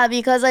did? yeah,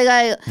 because like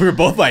I We were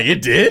both like,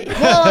 it did?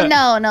 well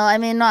no I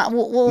mean not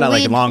well Not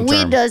like weed, long term.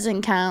 weed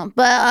doesn't count,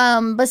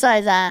 but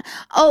besides that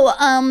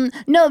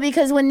no,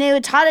 because when they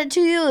taught it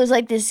to you, it was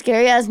like this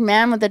scary ass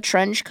man with a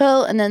trench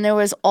coat, and then there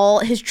was all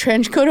his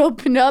trench coat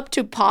opened up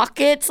to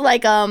pockets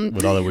like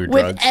With all the weird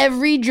with drugs.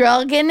 every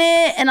drug in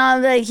it, and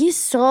I'm like, he's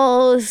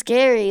so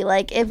scary.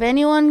 Like if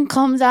anyone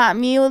comes at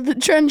me with a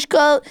trench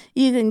coat,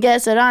 you can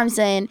guess what I'm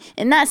saying,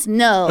 and that's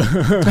no.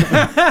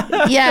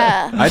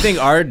 Yeah. I think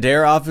our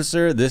Dare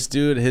officer, this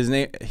dude, his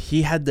name,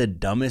 he had the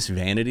dumbest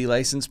vanity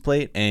license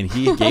plate, and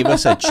he gave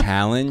us a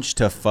challenge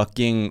to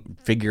fucking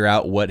figure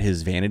out what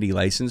his vanity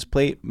license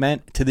plate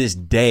meant. To this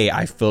day,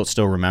 I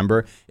still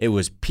remember. It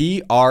was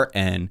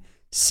PRNCHAS.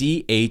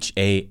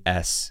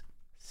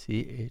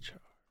 CHR.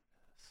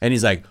 And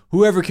he's like,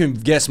 whoever can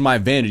guess my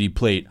vanity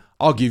plate,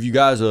 I'll give you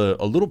guys a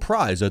little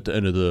prize at the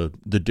end of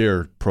the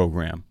Dare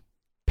program.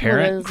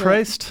 Parent is it?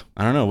 Christ?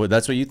 I don't know.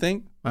 That's what you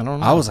think? I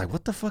don't know. I was like,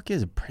 what the fuck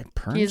is it?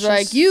 He's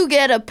like, you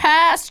get a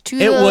pass to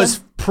It the...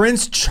 was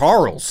Prince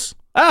Charles.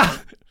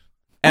 Ah!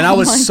 And I Oh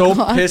was my so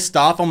God. pissed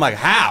off. I'm like,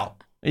 how?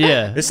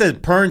 Yeah. It says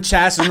Pern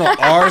Chas, there's no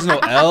R's, no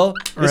L.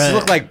 This Right.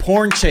 looked like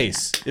porn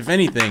chase, if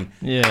anything.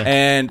 Yeah.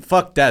 And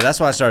fuck that. That's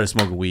why I started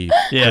smoking weed.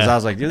 Yeah. Because I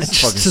was like, this is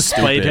Just fucking to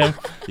spite stupid. him.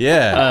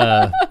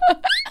 Yeah.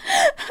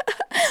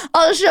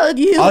 I'll show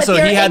you. Also, with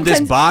your he had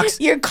this box.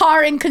 Your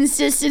car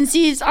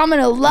inconsistencies. I'm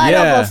gonna light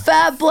Yeah. up a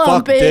fat blunt,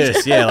 Fuck bitch.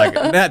 this. Yeah, like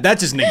that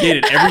just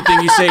negated everything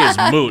you say is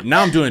moot.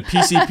 Now I'm doing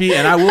PCP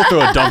and I will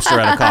throw a dumpster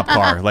at a cop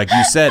car. Like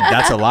you said,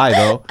 that's a lie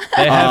though.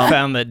 They have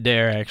found that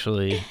Dare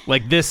actually,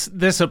 like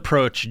this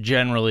approach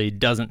generally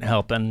doesn't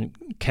help and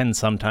can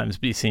sometimes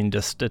be seen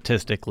just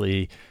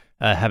statistically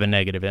have a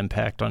negative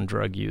impact on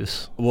drug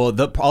use. Well,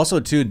 also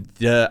too.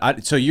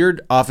 So your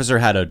officer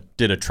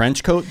did a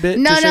trench coat bit.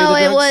 No, to show no, the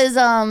it drugs?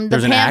 was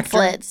There's the an actor?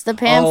 pamphlets. The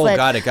pamphlets. Oh,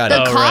 got it.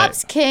 The Oh,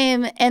 cops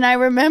came, and I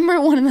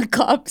remember one of the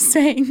cops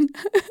saying,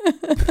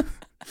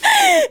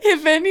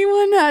 "If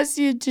anyone asks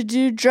you to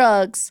do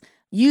drugs,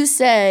 you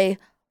say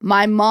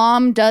my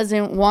mom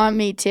doesn't want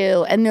me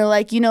to." And they're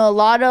like, a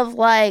lot of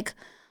like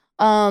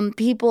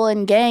people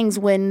in gangs,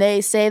 when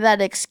they say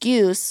that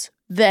excuse,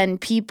 then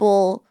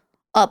people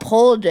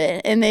uphold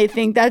it and they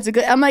think that's a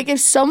good. I'm like, if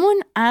someone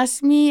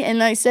asked me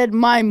and I said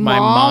my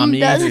mom mommy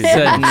doesn't,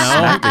 said no.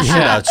 Smack the shit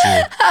out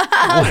you.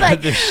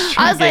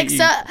 I was like,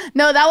 so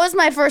no, that was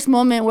my first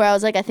moment where I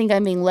was like, I think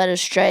I'm being led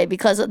astray,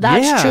 because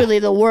that's truly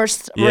the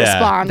worst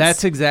response.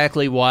 That's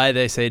exactly why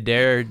they say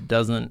DARE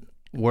doesn't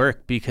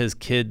work, because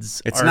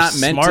kids It's are not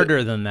meant to-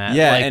 smarter than that.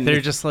 Yeah, like and they're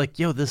if- just like,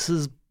 yo, this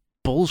is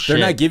bullshit.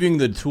 They're not giving you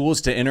the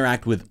tools to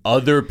interact with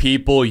other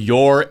people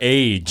your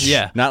age.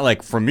 Yeah. Not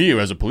like, for me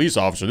as a police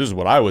officer, this is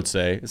what I would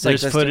say. It's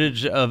There's like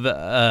footage of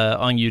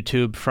on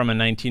YouTube from a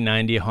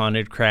 1990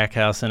 haunted crack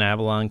house in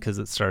Avalon, because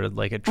it started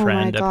like a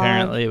trend. God.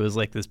 Apparently, it was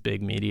like this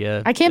big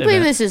media. I can't believe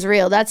event. this is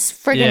real. That's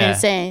freaking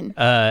insane.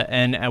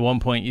 And at one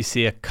point, you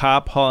see a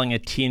cop hauling a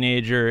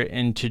teenager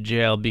into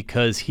jail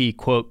because he,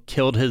 quote,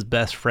 killed his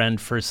best friend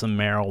for some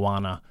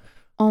marijuana.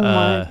 Oh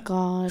my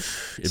god.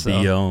 It'd be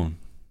your own.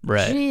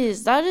 Right.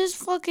 Jeez, that is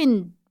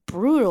fucking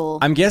brutal.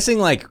 I'm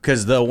guessing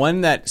because the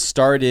one that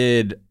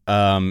started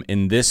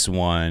in this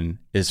one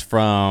is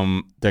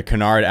from the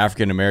Kennard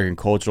African American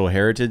Cultural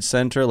Heritage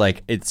Center.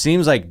 Like, it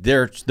seems like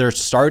they're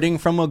starting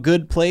from a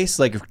good place,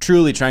 like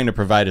truly trying to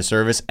provide a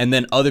service, and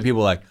then other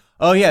people are like,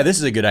 oh yeah, this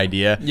is a good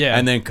idea. Yeah.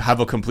 And then have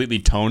a completely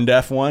tone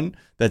deaf one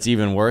that's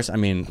even worse. I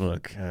mean,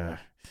 look.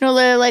 No,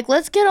 they're like,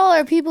 let's get all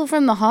our people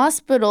from the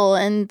hospital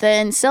and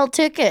then sell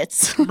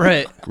tickets.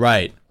 Right.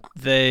 Right.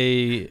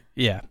 They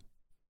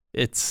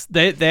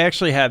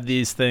actually have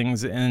these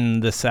things in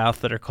the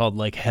South that are called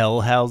like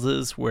hell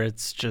houses, where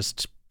it's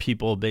just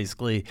people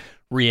basically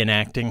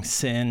reenacting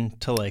sin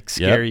to like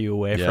scare you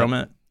away from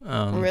it.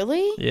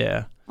 Really?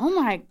 Yeah. Oh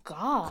my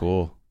god.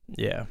 Cool.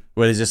 Yeah.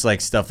 But it's just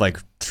like stuff like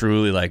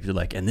truly like you're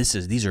like, and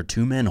these are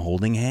two men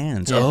holding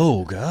hands. Yeah.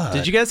 Oh god.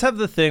 Did you guys have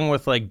the thing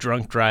with like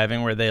drunk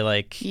driving where they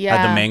like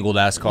had the mangled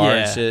ass car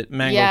and shit?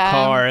 mangled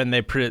car, and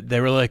they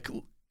were like,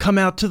 come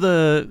out to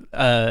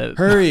the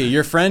hurry,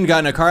 your friend got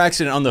in a car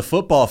accident on the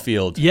football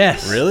field.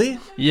 Yes. Really?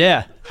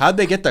 Yeah. How'd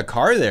they get the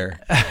car there?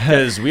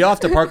 Because we all have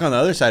to park on the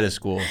other side of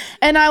school.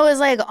 And I was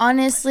like,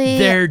 honestly,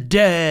 They're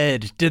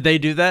dead. Did they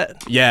do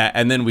that? Yeah,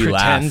 and then we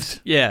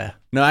laughed. Yeah.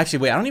 No, actually,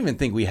 wait, I don't even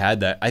think we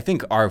had that. I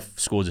think our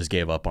school just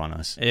gave up on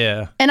us.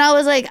 Yeah. and I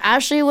was like,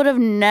 Ashley would have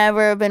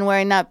never been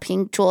wearing that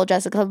pink tulle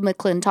Jessica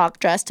McClintock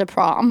dress to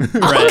prom.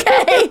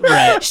 Okay?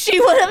 Right. She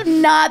would have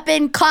not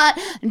been caught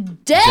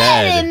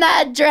dead in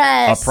that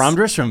dress. A prom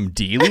dress from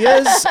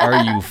Delia's?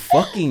 Are you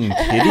fucking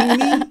kidding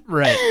me?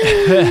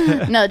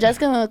 Right. No,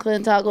 Jessica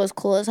McClintock was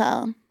cool as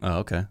hell. Oh,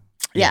 okay.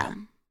 Yeah.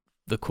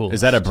 The cool.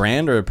 Is that a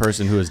brand or a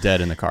person who is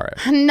dead in the car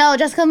wreck? No,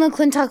 Jessica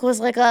McClintock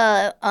was like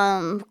a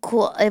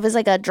cool. It was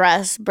like a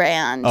dress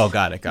brand. Oh,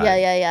 got it. Yeah.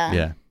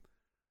 Yeah.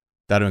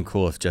 That'd have been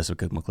cool if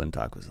Jessica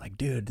McClintock was like,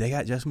 dude, they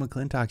got Jessica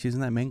McClintock. She's in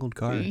that mangled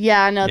car.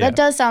 Yeah, no, Yeah. that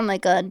does sound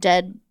like a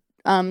dead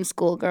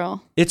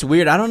schoolgirl. It's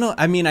weird. I don't know.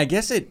 I mean, I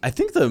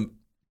think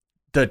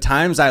the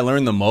times I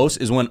learned the most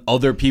is when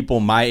other people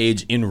my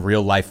age in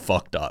real life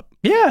fucked up.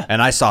 Yeah.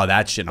 And I saw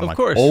that shit and I'm Of like,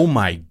 course. oh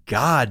my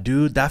God,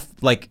 dude. That,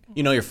 like,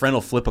 your friend will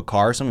flip a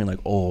car or something, you're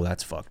like, oh,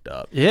 that's fucked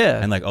up. Yeah.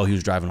 And like, oh, he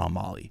was driving on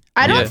Molly.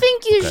 I don't Yeah.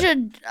 think you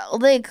should,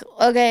 like,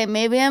 okay,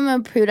 maybe I'm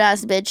a prude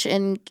ass bitch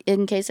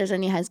in case there's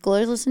any high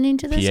schoolers listening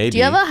to this. PAB. Do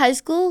you have a high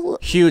school?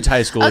 Huge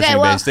high school listening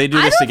base. They do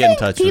I this to don't get in think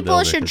touch with people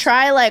older should kids.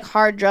 try like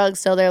hard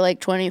drugs till they're like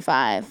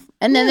 25.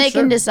 And then Yeah, they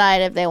sure. can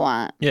decide if they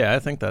want. Yeah, I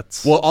think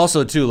that's. Well,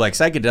 also too, like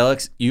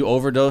psychedelics, you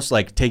overdose,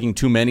 like taking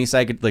too many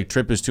like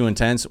trip is too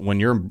intense.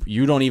 When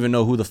you don't even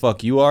know who the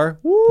fuck you are.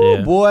 Woo,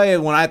 Yeah. boy,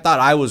 when I thought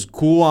I was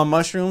cool on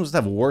mushrooms, I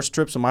have worse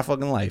trips in my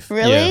fucking life.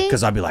 Really?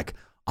 Because I'd be like,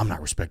 I'm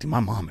not respecting my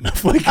mom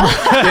enough. Like,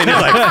 and you're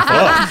like,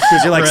 fuck,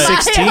 because you're like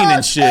 16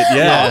 and shit.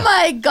 Yeah. Oh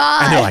my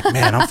God. And they're like,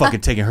 man, I'm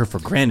fucking taking her for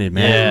granted,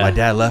 man. Yeah. My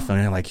dad left, and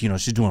they're like,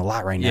 she's doing a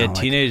lot right now. Yeah, Like,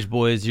 teenage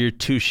boys, you're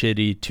too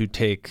shitty to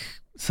take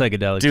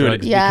psychedelic Dude,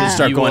 drugs yeah. because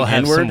Start you going will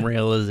have inward? some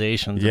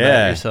realizations about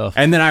yeah. yourself.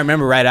 And then I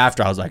remember right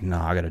after, I was like, no,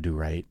 I got to do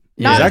right.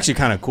 It was actually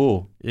kind of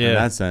cool in Yeah.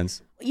 that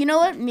sense. You know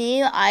what?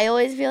 I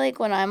always feel like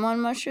when I'm on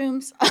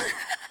mushrooms.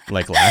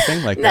 Like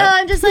laughing like No,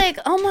 that? I'm just like,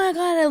 oh my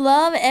God, I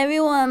love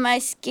everyone. My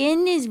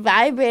skin is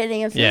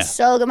vibrating. It feels Yeah.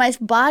 so good. My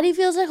body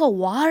feels like a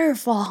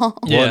waterfall.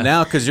 Yeah. Well,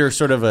 now because you're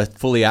sort of a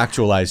fully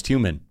actualized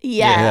human.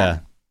 Yeah.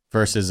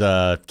 Versus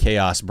a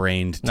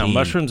chaos-brained No, teen.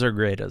 mushrooms are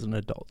great as an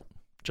adult.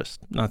 Just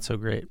not so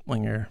great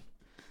when you're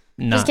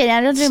not. Just kidding.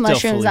 I don't do still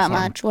mushrooms fully that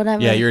formed. much.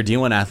 Whatever. Yeah, you're a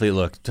D1 athlete.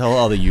 Look, tell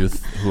all the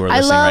youth who are I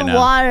listening love right now.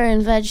 water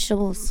and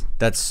vegetables.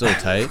 That's so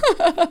tight.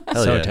 Hell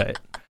So yeah. tight.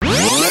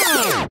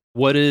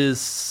 What is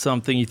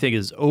something you think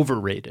is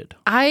overrated?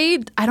 I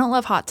don't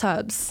love hot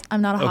tubs.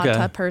 I'm not a hot Okay.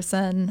 tub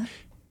person.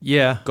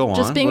 Yeah. Go on.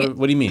 Just being-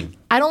 What do you mean?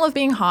 I don't love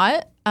being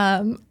hot.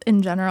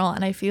 in general,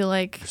 and I feel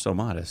like You're so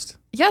modest.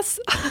 yes,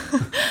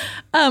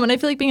 and I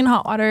feel like being in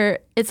hot water,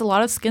 it's a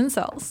lot of skin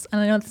cells,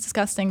 and I know it's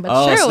disgusting, but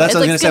Oh, it's so true. that's It's what I was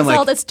like gonna say, skin I'm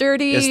celled, like, it's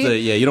dirty.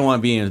 You don't want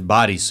to be in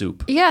body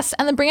soup. Yes,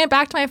 and then bring it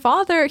back to my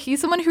father. He's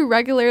someone who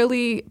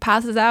regularly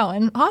passes out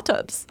in hot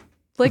tubs.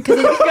 Like, because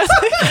he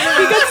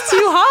gets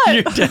too hot.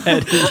 You're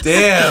dead.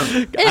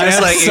 Damn. I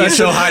was like, it's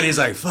so hot. He's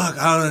like, fuck,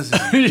 I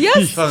don't know.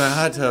 Yes, Fucking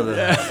hot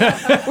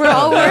tub. we're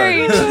all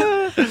worried.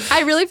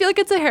 I really feel like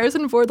it's a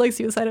Harrison Ford like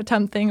suicide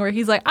attempt thing where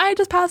he's like, I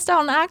just passed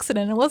out in an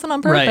accident. It wasn't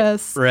on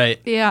purpose. Right.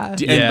 Yeah.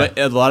 But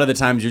a lot of the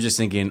times you're just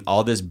thinking,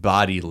 all this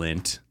body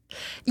lint.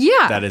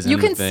 Yeah. That isn't you a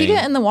can see thing.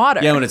 it in the water.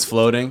 Yeah, when it's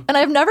floating. And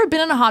I've never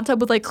been in a hot tub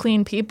with like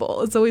clean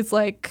people. It's always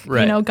like,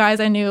 Right. you know, guys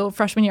I knew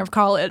freshman year of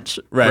college.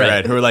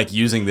 Right. Who are like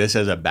using this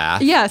as a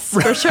bath. Yes,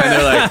 for sure.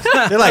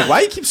 They're like,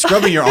 why you keep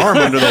scrubbing your arm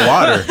under the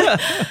water?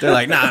 They're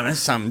like, nah, I'm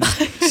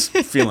just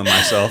feeling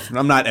myself.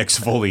 I'm not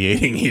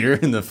exfoliating here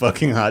in the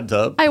fucking hot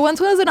tub. I once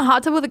was in a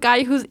hot tub with a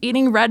guy who's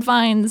eating red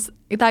vines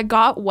that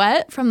got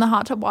wet from the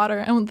hot tub water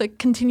and like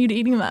continued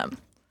eating them.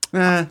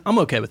 I'm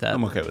okay with that.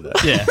 I'm okay with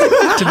that. Yeah,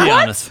 to be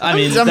honest. I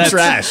mean, I'm that's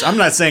trash. I'm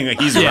not saying that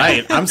he's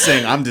right. I'm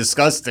saying I'm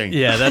disgusting.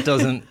 Yeah, that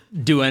doesn't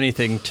do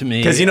anything to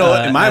me. 'Cause you know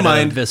what, in my at a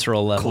mind,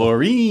 visceral level.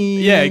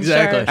 Chlorine. Yeah,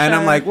 exactly. Sure. And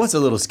I'm like, what's a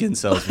little skin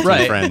cells between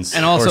Right, friends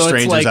and also or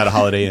strangers it's like at a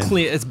Holiday Inn?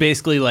 It's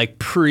basically like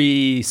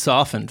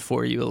pre-softened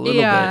for you a little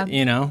Yeah. bit,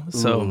 you know.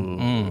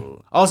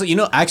 So Also,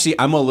 actually,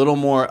 I'm a little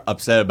more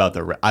upset about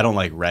I don't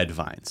like red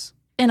vines.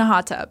 In a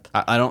hot tub.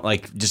 I don't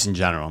like, just in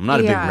general. I'm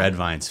not a big Yeah. red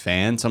vines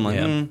fan. So I'm like,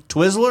 Yeah.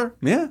 Twizzler?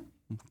 Yeah.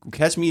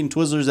 Catch me eating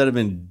Twizzlers that have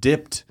been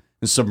dipped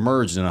and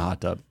submerged in a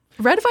hot tub.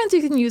 Red vines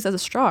you can use as a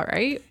straw,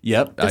 right?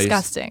 Yep.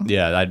 Disgusting.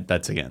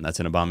 That's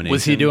an abomination.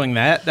 was he doing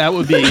that? That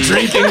would be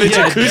Drinking the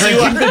jacuzzi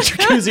water? the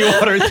jacuzzi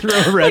water through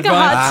a red Like a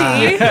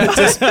vine.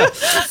 hot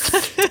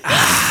tea.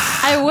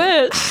 I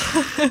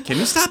wish. Can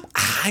you stop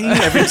eyeing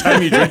every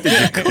time you drink the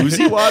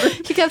jacuzzi water?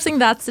 He kept saying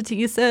that's the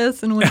tea,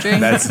 sis, and would drink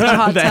That's- the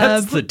hot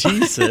That's tub. the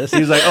tea, sis. He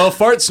was like, oh,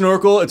 fart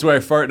snorkel. It's where I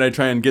fart and I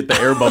try and get the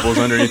air bubbles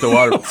underneath the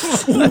water.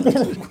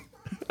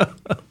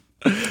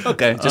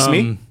 Okay, just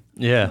me?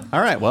 Yeah.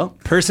 All right, well.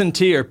 Person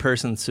tea or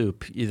person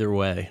soup, either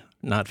way.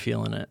 Not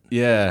feeling it.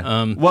 Yeah.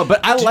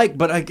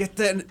 But I get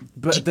that.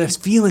 But this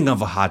feeling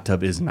of a hot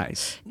tub is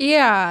nice.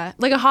 Yeah,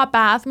 like a hot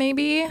bath,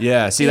 maybe.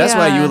 Yeah. See, that's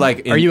why you Yeah.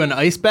 like. Are you an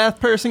ice bath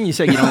person? You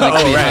said you don't like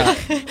Oh, being right.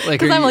 hot. Like,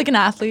 Because are I'm you- like an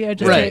athlete. I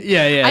just Right,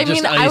 yeah, I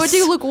just mean, I would ice.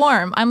 do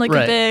lukewarm. I'm like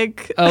Right. a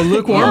big. Oh,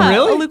 lukewarm, Yeah,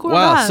 really? a lukewarm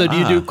wow. bath. So do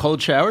you do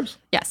cold showers?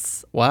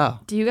 Yes. Wow.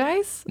 Do you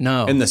guys?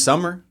 No. in the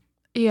summer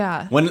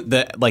Yeah. when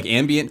the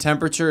ambient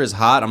temperature is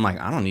hot? I'm like,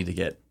 I don't need to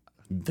get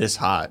this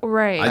hot.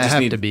 Right. I just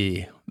have need to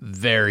be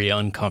very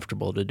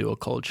uncomfortable to do a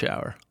cold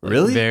shower. Like,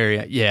 Really?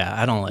 Very. Yeah,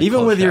 I don't like Even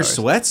cold with your showers.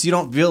 sweats, you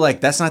don't feel like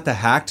that's not the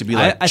hack to be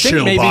like I think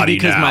chill maybe body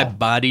because now. my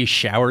body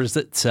showers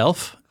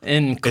itself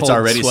in cold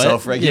already sweat.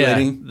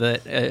 self-regulating? Yeah,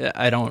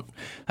 that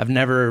I've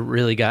never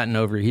really gotten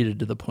overheated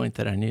to the point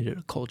that I needed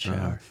a cold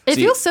shower. It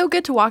See- feels so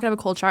good to walk out of a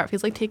cold shower. It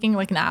feels like taking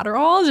like an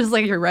Adderall. Just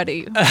like you're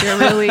ready. You're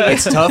really.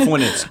 It's tough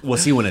when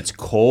when it's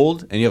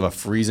cold and you have a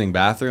freezing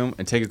bathroom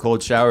and take a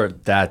cold shower.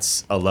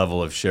 That's a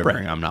level of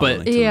shivering I'm not But-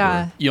 willing to Yeah.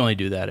 endure. You only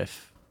do that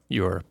if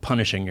you're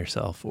punishing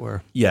yourself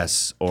or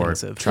Yes, or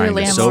things of trying Your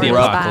to landlord sober is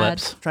up. bad.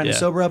 apocalypse. Trying Yeah, to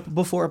sober up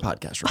before a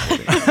podcast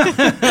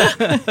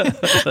recording.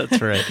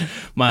 That's right.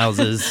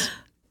 Miles's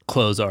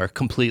clothes are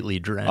completely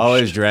drenched.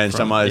 Always drenched.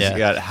 I'm always yeah.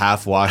 got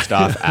half washed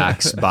off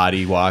Axe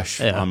body wash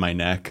Yeah. on my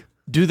neck.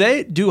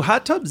 Do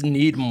hot tubs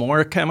need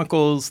more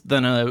chemicals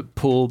than a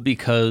pool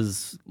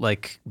because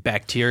like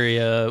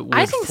bacteria would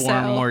I think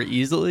form so. more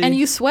easily? And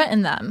you sweat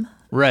in them.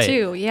 Right.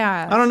 Too.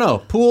 Yeah. I don't know.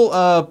 Pool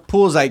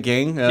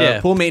Zeitgang. Yeah.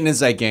 Pool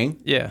maintenance Zeitgang.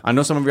 Yeah. I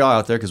know some of y'all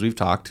out there because we've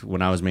talked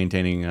when I was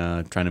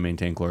trying to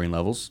maintain chlorine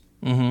levels.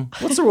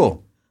 Mm-hmm. What's the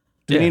rule?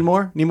 Do Yeah. you need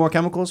more? Need more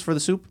chemicals for the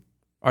soup?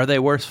 Are they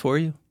worse for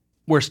you?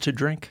 Worse to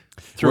drink?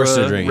 Through Worse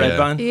to a drink, red yeah.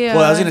 vine? Yeah.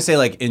 Well, I was gonna say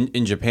like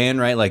in Japan,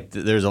 right? Like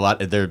there's a lot.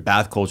 Their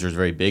bath culture is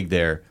very big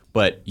there,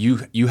 but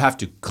you have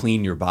to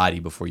clean your body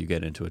before you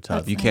get into a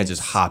tub. You can't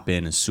just hop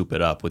in and soup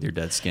it up with your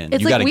dead skin.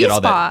 It's you like gotta we get all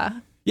spa.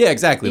 that. Yeah,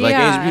 exactly. Like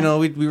Yeah.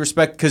 we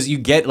respect because you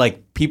get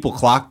like people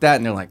clock that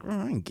and they're like,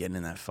 I ain't getting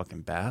in that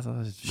fucking bath. All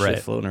this shit Right.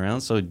 floating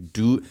around. So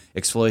do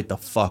exfoliate the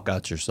fuck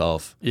out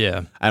yourself.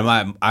 Yeah.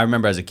 I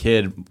remember as a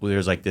kid, there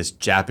was like this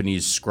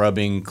Japanese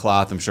scrubbing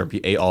cloth. I'm sure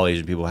all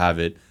Asian people have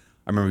it.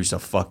 I remember we used to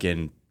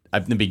fucking.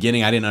 In the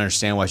beginning, I didn't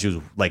understand why she was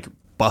like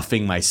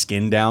buffing my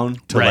skin down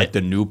to Right. like the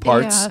new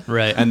parts. Yeah.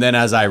 Right. And then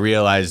as I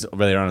realized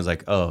later on, I was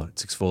like, oh,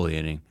 it's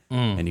exfoliating.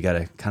 And you got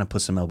to kind of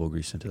put some elbow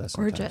grease into that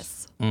sometimes.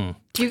 Gorgeous.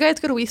 Do you guys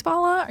go to We Spa a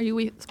lot? Are you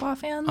We Spa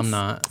fans? I'm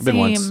not. Been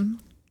once. Same.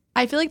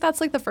 I feel like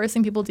that's like the first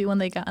thing people do when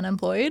they get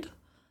unemployed.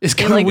 It's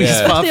They kind like, of we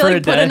Yeah. spot they for a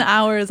like put in day.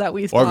 hours at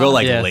We Spa. Or go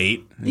like Yeah.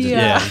 late. And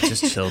Yeah.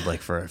 just chilled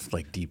like for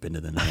like deep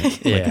into the night,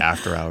 like Yeah.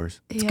 after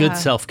hours. It's good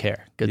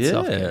self-care. Good Yeah.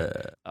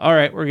 self-care. All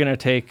right, we're going to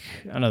take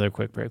another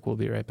quick break. We'll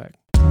be right back.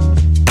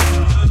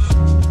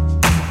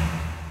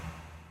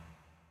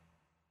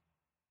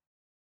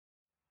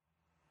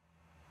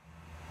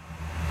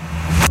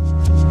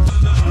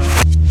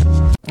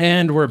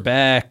 And we're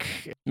back.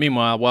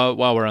 Meanwhile,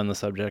 while we're on the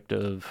subject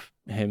of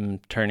him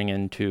turning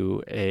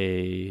into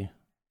a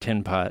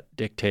tin pot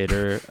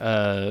dictator,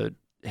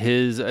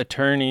 his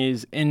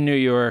attorneys in New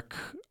York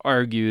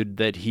argued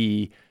that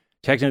he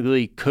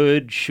technically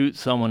could shoot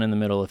someone in the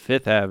middle of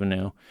Fifth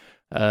Avenue.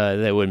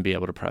 They wouldn't be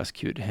able to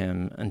prosecute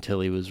him until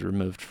he was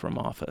removed from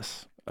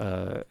office.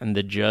 And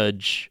the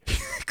judge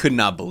Could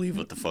not believe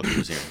what the fuck he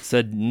was hearing.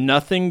 said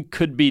nothing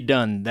could be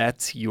done.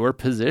 That's your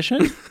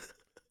position?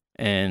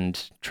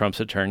 And Trump's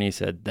attorney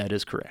said that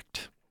is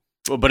correct.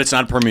 Well, but it's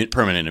not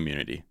permanent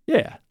immunity.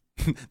 Yeah.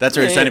 That's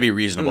where it's trying to be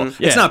reasonable. Yeah.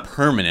 It's not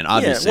permanent,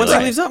 obviously. Once right?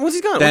 he leaves, once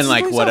he's gone, Then once he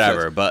like leaves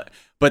whatever. office.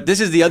 But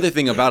this is the other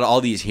thing about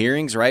all these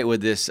hearings, right?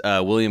 With this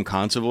William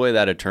Consovoy,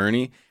 that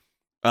attorney,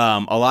 a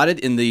lot of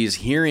in these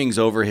hearings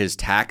over his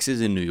taxes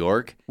in New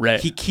York,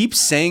 Right. he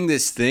keeps saying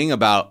this thing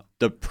about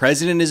the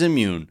president is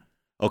immune.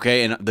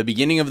 Okay, and at the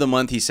beginning of the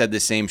month, he said the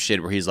same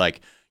shit where he's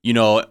like, you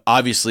know,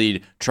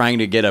 obviously trying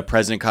to get a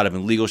president caught up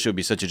in legal shit would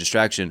be such a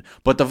distraction,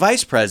 but the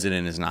vice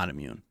president is not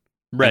immune.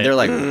 Right. And they're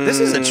like, this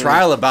is a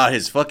trial about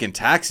his fucking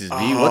taxes,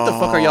 B. What the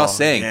fuck are y'all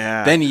saying?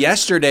 yeah. Then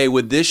yesterday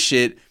with this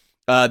shit,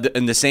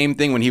 and the same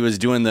thing when he was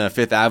doing the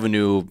Fifth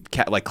Avenue,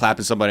 like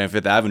clapping somebody on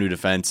Fifth Avenue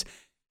defense,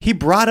 he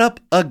brought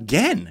up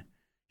again.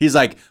 He's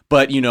like,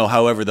 but, you know,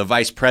 however, the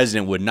vice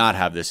president would not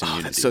have this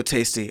immunity. That's so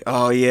tasty.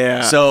 Oh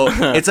yeah. So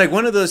it's like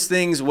one of those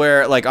things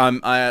where, like, I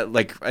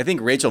think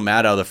Rachel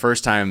Maddow, the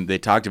first time they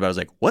talked about it, was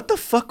like, what the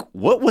fuck?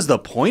 What was the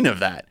point of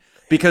that?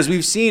 Because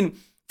we've seen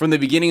from the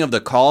beginning of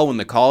the call, when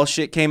the call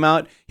shit came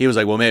out, he was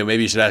like, well,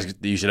 maybe you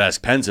should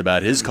ask Pence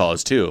about his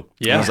calls too.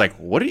 Yeah. And I was like,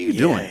 what are you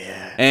doing?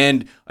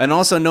 And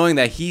also knowing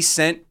that he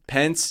sent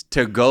Pence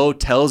to go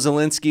tell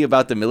Zelensky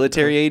about the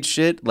military aid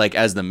shit, like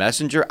as the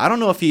messenger. I don't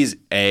know if he's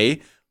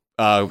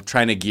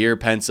trying to gear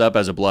Pence up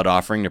as a blood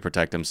offering to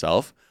protect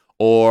himself,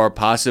 or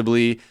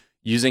possibly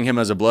using him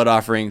as a blood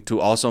offering to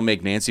also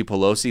make Nancy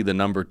Pelosi the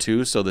number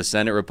 2, so the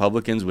Senate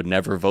Republicans would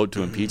never vote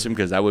to impeach him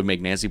because that would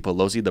make Nancy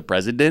Pelosi the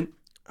president.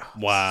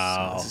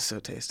 Wow. This is so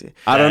tasty.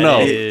 I don't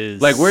know.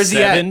 Is Like, where's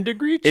he at?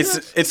 7-degree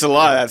chips? It's a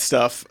lot of that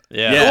stuff.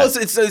 Yeah. Yeah. Well,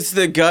 it's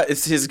the gut.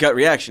 It's his gut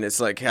reaction. It's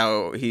like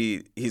how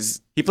he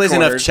plays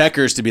cornered. enough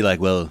checkers to be like,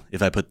 well,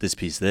 if I put this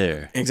piece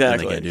there,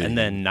 Exactly. then I can't do And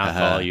then anything. knock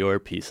all your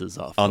pieces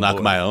off. I'll the knock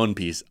board. my own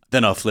piece,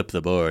 then I'll flip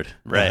the board.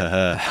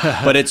 Right.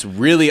 But it's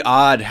really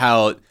odd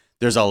how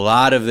there's a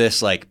lot of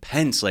this, like,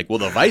 Pence, like, well,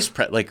 the vice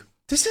president, like,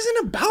 this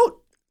isn't about.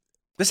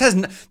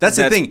 That's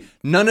the thing.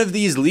 None of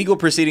these legal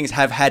proceedings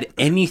have had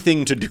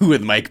anything to do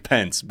with Mike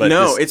Pence. But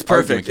no, this it's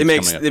perfect. It argument makes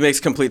keeps coming up. makes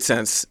complete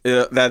sense.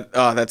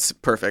 That's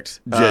perfect.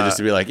 Yeah, just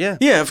to be like, yeah.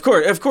 Yeah, of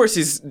course,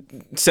 he's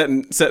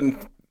setting it's setting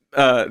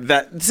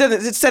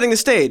the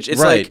stage. It's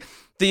Right. like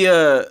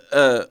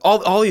the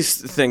all these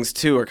things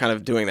too are kind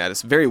of doing that.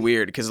 It's very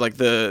weird because like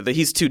the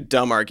he's too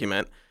dumb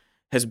argument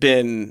has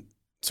been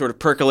sort of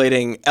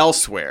percolating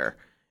elsewhere,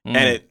 and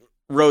it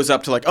rose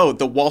up to like, oh,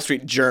 the Wall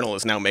Street Journal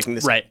is now making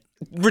this Right.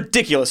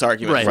 ridiculous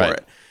argument Right. for Right.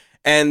 it,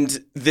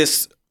 and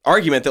this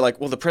argument that like,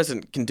 well, the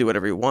president can do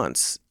whatever he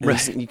wants.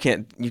 Right. You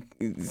can't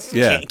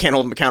Yeah. can't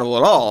hold him accountable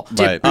at all.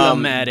 Right.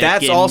 Diplomatic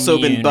That's also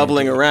been immunity.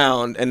 bubbling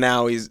around, and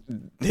now his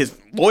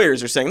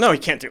lawyers are saying no, he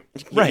can't do.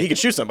 He could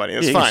shoot somebody.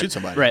 That's Yeah, he can fine. shoot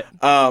somebody. Right.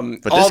 But All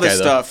this this guy,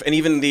 though- stuff, and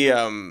even the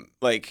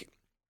like,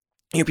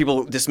 you know,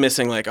 people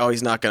dismissing like, oh,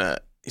 he's not gonna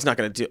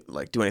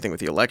do anything with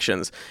the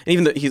elections, and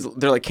even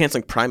they're like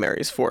canceling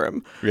primaries for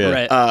him.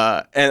 Yeah.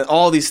 Right. And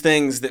all these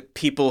things that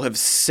people have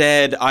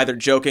said either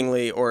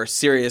jokingly or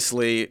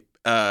seriously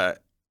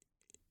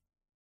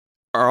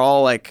are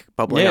all like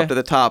bubbling Yeah. up to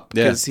the top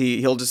Yeah. because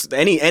he'll just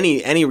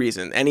any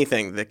reason,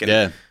 anything that can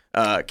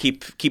Yeah.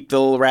 keep the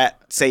little rat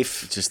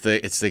safe.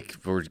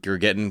 We're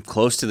getting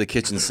close to the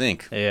kitchen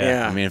sink.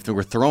 Yeah. I mean, if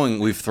we've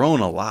thrown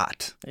a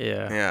lot.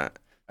 Yeah. Yeah.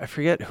 I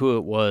forget who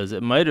it was.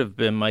 It might have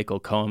been Michael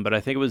Cohen, but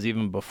I think it was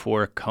even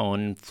before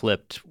Cohen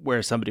flipped,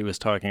 where somebody was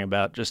talking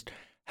about just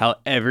how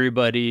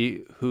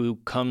everybody who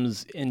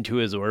comes into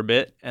his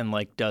orbit and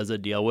like does a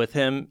deal with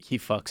him, he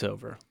fucks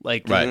over.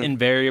 Like Right.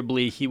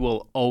 invariably, he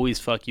will always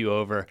fuck you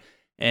over.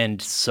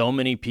 And so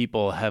many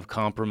people have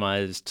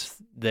compromised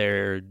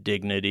their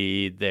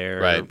dignity,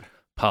 their Right.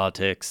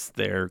 politics,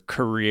 their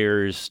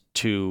careers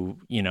to,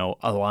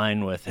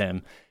 align with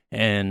him.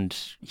 And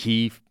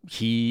he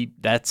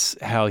that's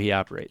how he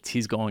operates.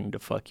 He's going to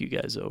fuck you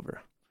guys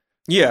over.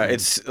 Yeah,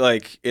 it's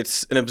like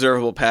it's an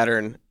observable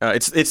pattern.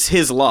 It's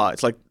his law.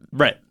 It's like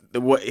Right.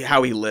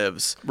 How he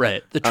lives.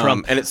 Right. The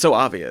Trump and it's so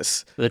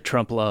obvious. the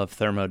Trump law of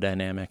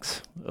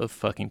thermodynamics of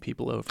fucking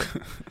people over.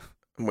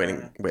 I'm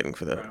waiting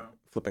for the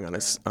flipping on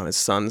his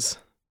sons.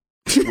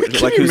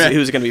 Like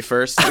who's going to be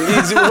first?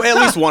 At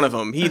least one of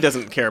them. He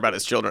doesn't care about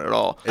his children at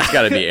all. It's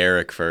got to be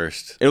Eric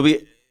first. It'll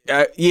be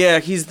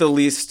he's the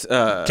least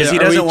Because he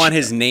doesn't want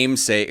his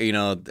namesake,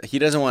 he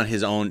doesn't want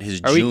his Are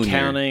junior. we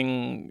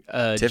counting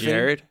Tiffany?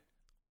 Jared?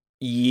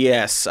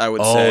 Yes, I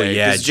would Oh, say.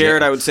 yeah, 'Cause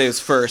Jared, I would say, is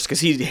first because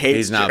he hates.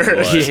 He's not Jared.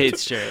 blood. He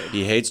hates Jared.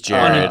 He hates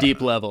On a Jared.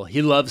 deep level.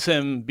 He loves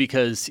him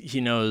because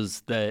he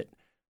knows that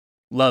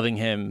loving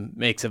him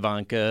makes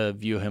Ivanka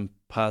view him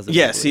positively.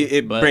 Yes,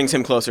 it but- brings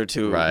him closer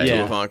to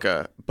Yeah.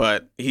 Ivanka,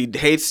 but he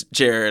hates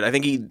Jared. I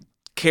think he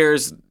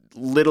cares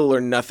little or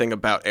nothing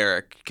about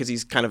Eric because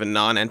he's kind of a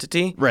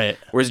non-entity. Right.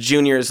 Whereas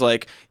Junior is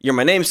like, you're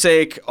my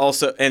namesake,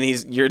 also, and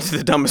you're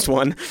the dumbest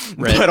one,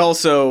 Right. but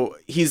also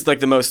he's like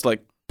the most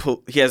like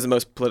he has the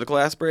most political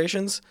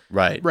aspirations.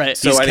 Right.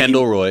 So He's I think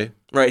Kendall Roy.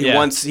 Right. He Yeah.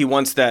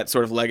 wants that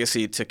sort of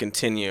legacy to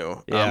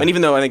continue. Yeah. And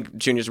even though I think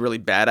Junior's really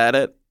bad at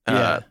it,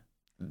 Yeah.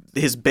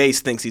 his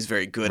base thinks he's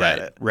very good at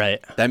it. Right.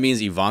 That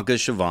means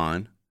Ivanka's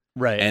Siobhan,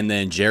 Right. and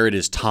then Jared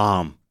is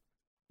Tom.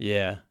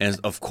 yeah. And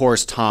of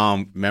course,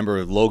 Tom,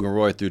 remember Logan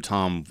Roy threw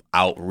Tom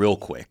out real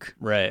quick.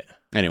 Right.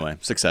 Anyway,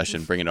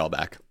 Succession, bring it all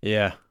back.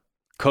 Yeah.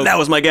 Coke. That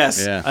was my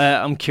guess.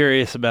 Yeah. I'm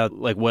curious about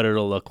like what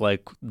it'll look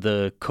like,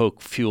 the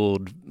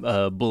coke-fueled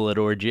bullet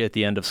orgy at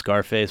the end of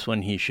Scarface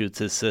when he shoots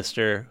his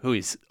sister, who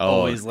he's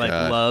always like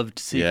God. loved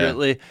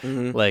secretly.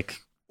 Like,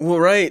 Well,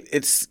 right.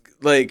 It's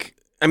like,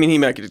 I mean, he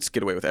might just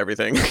get away with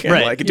everything. And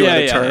Right. like do Yeah,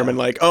 another yeah, term yeah. and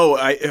like,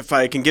 if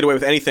I can get away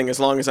with anything as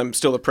long as I'm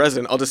still the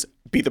president, I'll just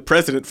be the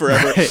president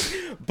forever. Right.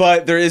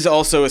 But there is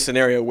also a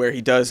scenario where he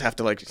does have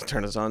to like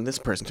turn us on this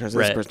person, turns on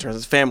this Right. person, turns on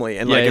his family,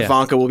 and Yeah, like yeah.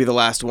 Ivanka will be the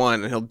last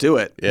one, and he'll do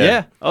it.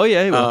 yeah. Oh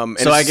yeah. He will. And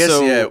So I it's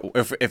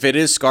guess if it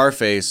is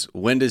Scarface,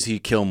 when does he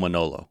kill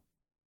Manolo?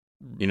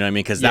 You know what I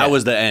mean? Because Yeah. that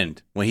was the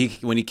end when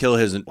he killed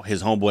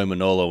his homeboy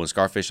Manolo when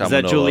Scarface shot Is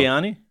that Manolo.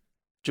 Giuliani?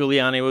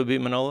 Giuliani would be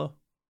Manolo.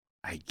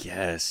 I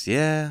guess,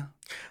 yeah.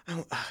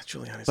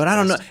 Giuliani's But the I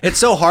don't know. best. It's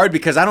so hard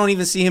because I don't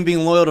even see him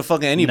being loyal to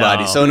fucking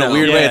anybody. No. So in a No.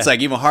 weird way, Yeah. it's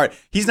like even hard.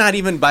 He's not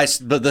even by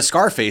the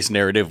Scarface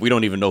narrative. We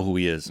don't even know who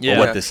he is Yeah. or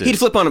what this is. He'd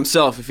flip on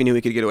himself if he knew he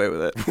could get away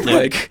with it.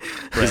 Like,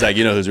 He's like,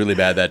 you know who's really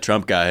bad? That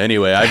Trump guy.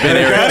 Anyway, I've been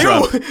Eric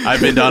Trump.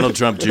 I've been Donald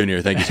Trump Jr.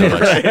 Thank you so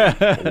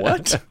much.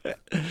 What?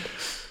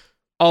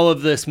 All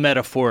of this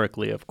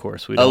metaphorically, of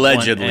course. We don't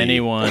Allegedly. want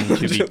anyone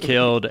to be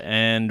killed,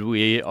 and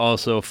we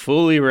also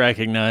fully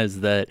recognize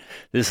that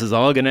this is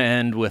all going to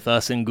end with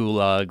us in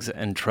gulags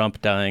and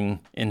Trump dying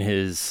in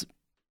his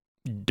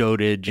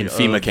dotage In of-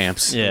 FEMA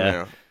camps.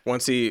 Yeah.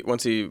 Once he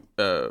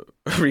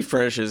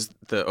refurnishes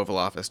the Oval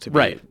Office to be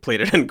Right.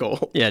 plated in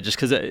gold. Yeah, just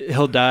because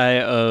he'll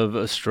die of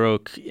a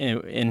stroke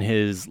in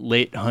his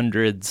late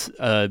hundreds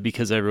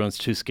because everyone's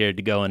too scared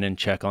to go in and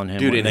check on him.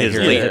 Dude, when in they his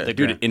hear him hit the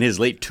ground. in his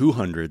late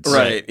 200s.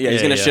 Right. Yeah, he's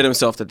Yeah, gonna yeah. shit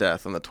himself to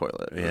death on the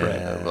toilet.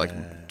 Yeah. Right.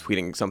 Like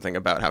tweeting something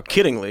about how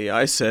kiddingly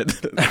I said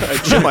that I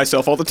shit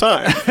myself all the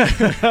time.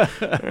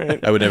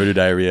 I would never do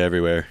diarrhea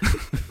everywhere.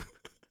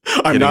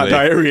 I'm not Kiddingly.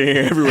 diarrheaing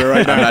everywhere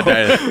right I'm now. not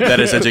that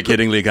is such a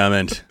kiddingly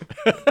comment.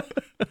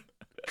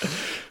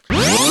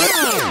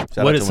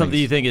 What is something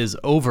you think is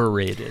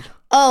overrated?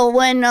 Oh,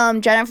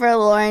 when Jennifer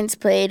Lawrence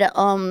played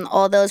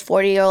all those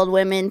 40-year-old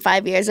women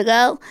 5 years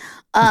ago.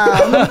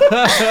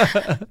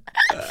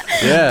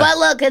 Yeah. But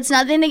look, it's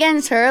nothing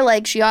against her.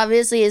 Like, she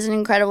obviously is an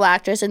incredible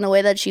actress in the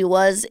way that she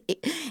was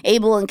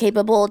able and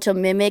capable to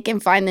mimic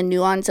and find the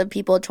nuance of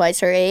people twice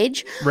her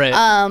age. Right.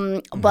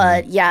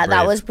 But yeah, that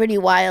Brave. was pretty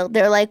wild.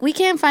 They're like, we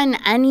can't find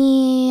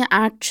any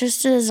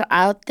actresses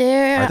out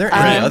there. Are there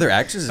any other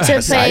actresses to play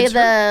besides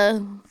her?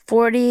 the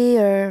 40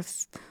 or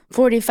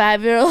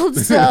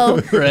 45-year-olds. So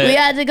Right. we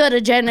had to go to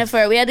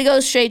Jennifer. We had to go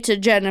straight to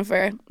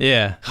Jennifer.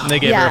 Yeah. They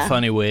gave her Yeah. a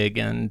funny wig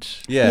and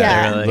Yeah,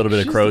 Yeah. they were a little bit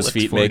of "She's crow's looks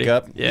feet 40."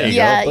 makeup. Yeah. There you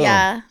Yeah, go. Boom.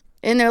 yeah.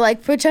 And they're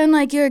like, pretend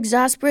like you're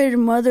exasperated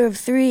mother of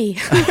 3.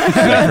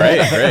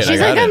 Great. She's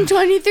like, I'm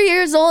 23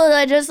 years old.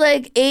 I just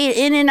like ate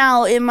In and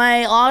Out in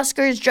my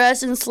Oscars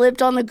dress and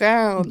slipped on the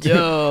ground.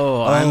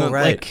 Yo, I'm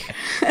right. like,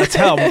 that's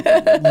how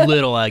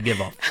little I give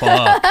a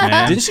fuck,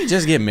 man. Didn't she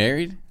just get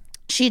married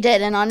She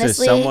did, and to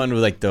honestly, someone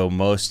with like the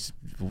most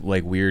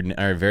like weird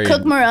or very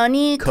Cook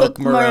Maroney, Cook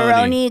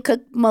Maroney.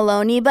 Cook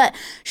Maloney, but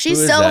she's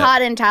Who is so that?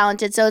 hot and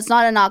talented, so it's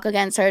not a knock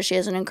against her. She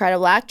is an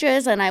incredible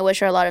actress, and I wish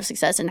her a lot of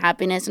success and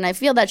happiness, and I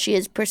feel that she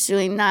is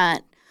pursuing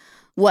that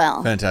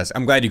well. Fantastic.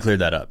 I'm glad you cleared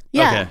that up.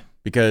 Yeah. Okay.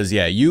 Because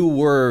you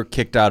were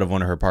kicked out of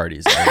one of her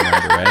parties. I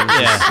remember,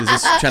 right? Yeah. Is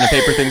this trying to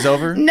paper things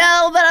over?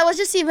 No, but I was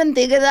just even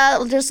thinking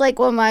that, just like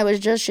when I was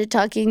just shit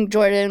talking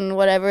Jordan,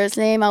 whatever his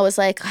name, I was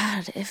like,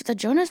 God, if the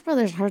Jonas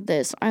Brothers heard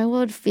this, I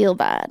would feel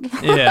bad.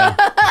 Yeah.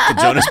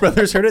 The Jonas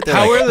Brothers heard it. They're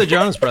How like, were the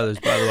Jonas Brothers,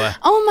 by the way?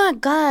 Oh my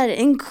God,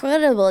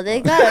 incredible!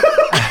 They got.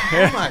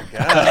 oh my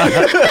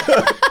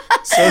god,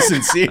 so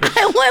sincere.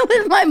 I went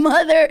with my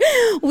mother.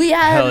 We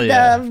had Hell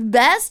yeah. the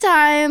best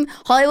time.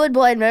 Hollywood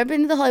Bowl. I've never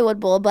been to the Hollywood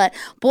Bowl, but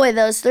boy,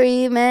 those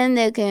 3 men,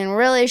 they can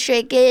really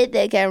shake it.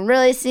 They can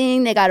really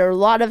sing. They got a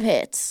lot of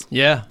hits.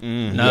 Yeah.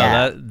 No,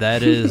 Yeah.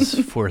 that is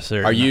for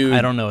certain. Are you?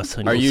 I don't know a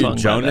single Are you song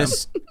by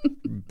Jonas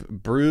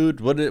Brood?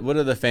 What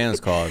are the fans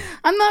called?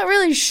 I'm not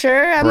really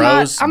sure. I'm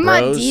Bros?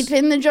 not deep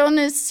in the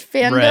Jonas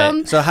fandom.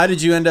 Right. So how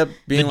did you end up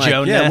being The like,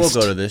 Joe yeah, Nest.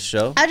 we'll go to this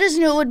show? I just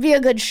knew it would be a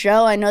good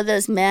show. I know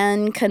those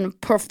men can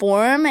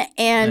perform,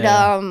 and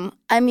Yeah.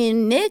 I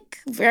mean Nick,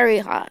 very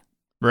hot.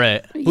 them.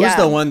 Right. Who's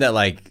the one that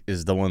like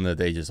is the one that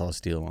they just all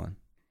steal on?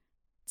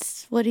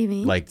 What do you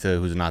mean? Like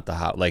who's not the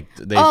hot? Like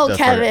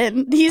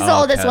Kevin. He's the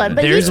oldest one,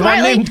 but There's he one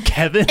smartly named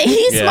Kevin.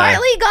 he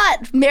smartly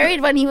got married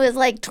when he was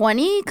like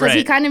 20 because he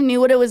Right. kind of knew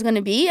what it was going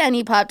to be, and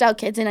he popped out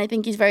kids, and I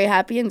think he's very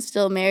happy and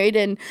still married.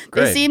 And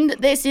Great.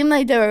 they seemed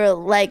like they were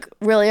like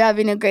really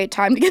having a great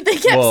time together. They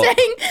kept Well,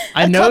 saying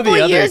I know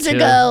the other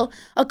two.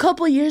 A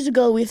couple years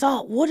ago, we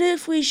thought, what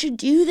if we should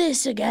do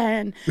this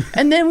again?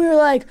 And then we were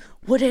like,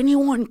 would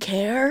anyone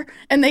care?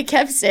 And they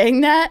kept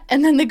saying that,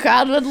 and then the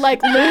crowd would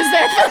like lose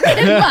their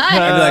fucking mind.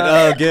 I'd be like,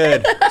 oh,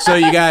 good. So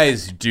you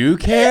guys do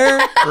care?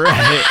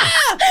 Right.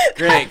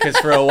 Great, because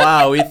for a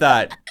while we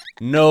thought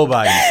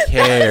nobody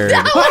cared.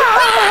 All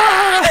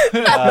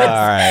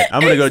right,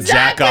 I'm gonna go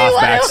jack exactly off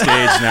what it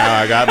backstage now.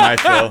 I got my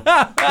fill.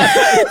 That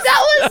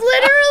was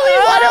literally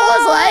what it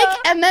was like.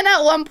 And then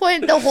at one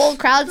point, the whole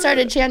crowd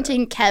started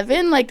chanting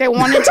Kevin, like they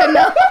wanted to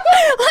know,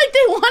 like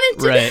they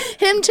wanted Right.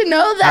 him to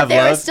know that Have they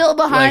were love? still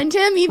behind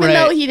him, even right.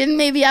 though he didn't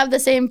maybe have the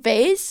same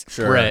face.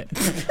 Sure. Right.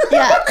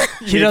 Yeah.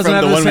 He doesn't From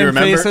have the the one we same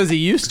remember? face as he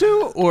used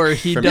to, or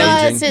he From does. No,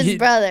 aging? it's his he-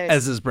 brothers.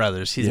 As his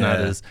brothers. He's not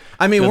as.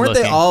 I mean, weren't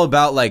they good-looking. all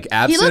about like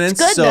abstinence?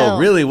 good, so though.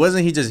 really,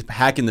 wasn't he just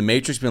hacking the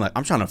Matrix, being like,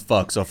 I'm trying to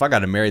fuck, so if I got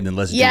to marry, then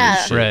let's Yeah. do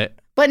this shit. Right.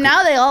 But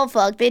now they all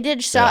fuck. They did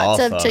all shots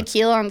of fuck.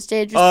 tequila on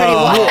stage. It was pretty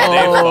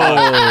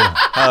wild.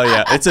 Oh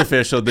yeah, it's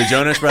official. The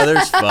Jonas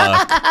Brothers,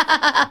 fuck.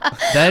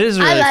 That is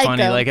really like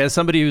funny. them. Like, as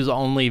somebody who's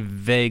only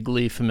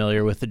vaguely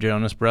familiar with the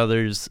Jonas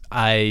Brothers,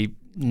 I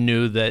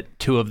knew that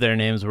two of their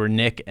names were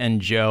Nick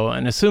and Joe,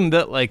 and assumed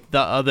that like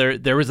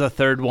there was a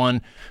third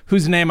one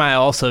whose name I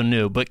also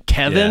knew, but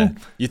Kevin,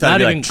 Yeah. You thought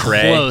not it'd be even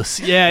like Trey. close.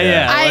 Yeah.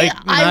 Yeah.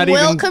 I not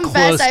will even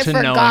confess close I to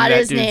knowing forgot that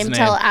his dude's name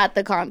till at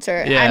the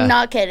concert. Yeah. I'm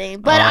not kidding.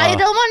 But I don't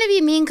want to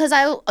be mean because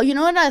you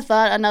know what I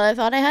thought? Another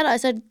thought I had? I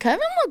said, Kevin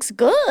looks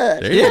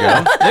good. There you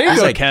go. There you He's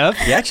go, like, Kev.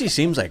 He actually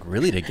seems like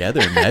really together,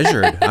 and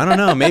measured. I don't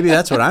know. Maybe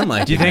that's what I'm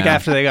like. Do you think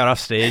after they got off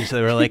stage,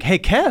 they were like, "Hey,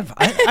 Kev,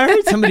 I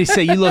heard somebody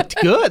say you looked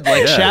good.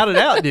 Like, shout it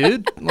out,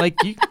 dude. Like,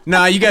 you."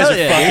 Nah, you guys Hell are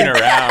yeah, fucking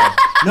dude. around.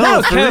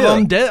 No, for Kev, real.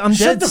 I'm dead. I'm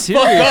Shut dead the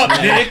serious. fuck up,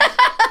 man. Nick.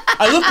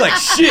 I look like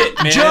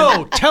shit, man.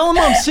 Joe, tell him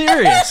I'm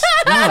serious.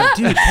 No,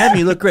 dude, Kevin,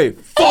 you look great.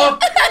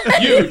 Fuck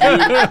you, dude.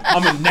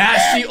 I'm a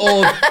nasty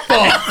old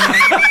fuck.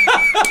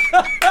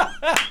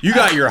 You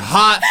got your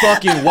hot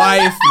fucking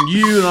wife,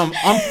 and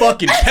I'm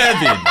fucking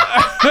Kevin.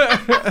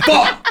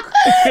 Fuck.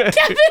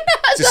 Kevin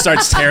Just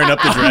starts tearing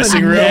up the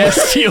dressing room.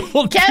 Nasty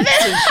old Kevin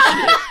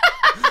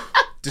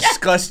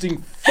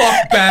Disgusting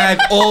fuck bag,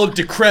 old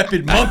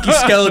decrepit monkey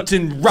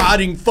skeleton,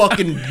 rotting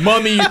fucking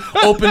mummy,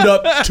 opened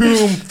up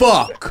tomb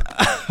fuck.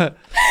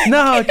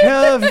 No,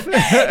 Kev.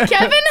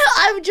 Kevin,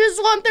 I just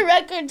want the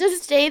record to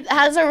state,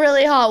 has a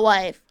really hot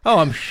wife. Oh,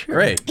 I'm sure.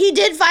 Great. He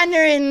did find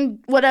her in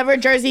whatever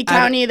Jersey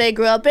County they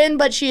grew up in,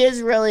 but she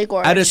is really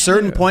gorgeous. At a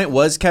certain point,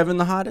 was Kevin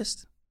the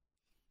hottest?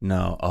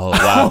 No. Oh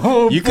wow.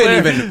 Oh, you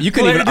couldn't Blair-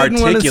 even Blair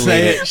didn't wanna articulate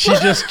say it. She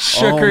just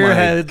shook Oh her my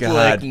head God.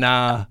 like,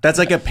 nah. That's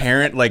like a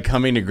parent like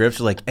coming to grips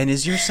with like, and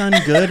is your son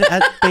good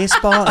at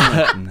baseball? I'm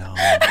like, no,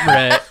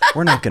 Right.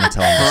 we're not gonna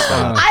tell him to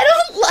stop. I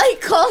don't like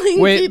calling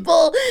Wait.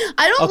 people.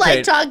 I don't Okay.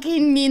 like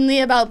talking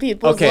meanly about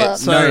people's Okay,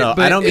 looks. no, Sorry, no,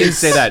 but I don't mean to is-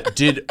 say that.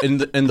 Did in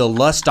the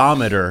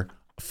lustometer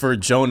for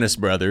Jonas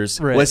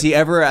Brothers, Right. was he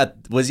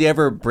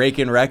ever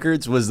breaking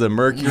records? Was the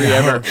mercury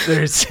ever?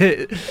 There's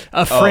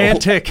a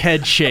frantic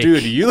head shake.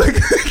 Dude, you look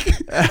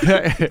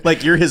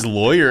like you're his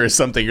lawyer or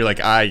something. You're like,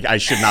 I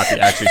should not be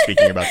actually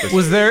speaking about this.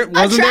 Wasn't there a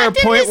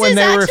Attractiveness point when is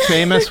they were actually-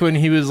 famous when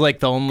he was like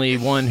the only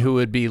one who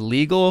would be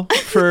legal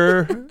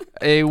for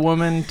a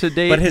woman to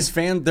date? But his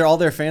all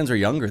their fans are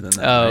younger than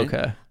that. Oh, right?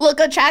 okay. Look,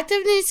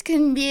 attractiveness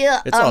can be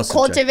It's all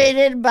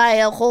cultivated by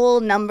a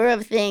whole number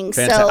of things.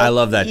 Fantastic. So I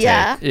love that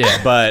yeah. take.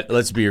 Yeah. But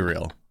let's be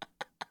real.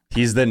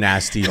 He's the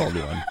nasty old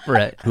one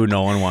Right. who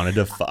no one wanted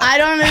to fuck. I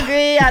don't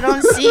agree. I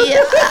don't see.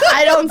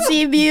 I don't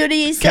see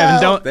beauty. So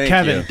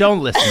Kevin, you. don't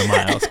listen to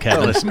Miles, Oh,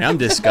 Kevin. listen, man, I'm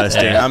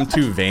disgusting. Yeah. I'm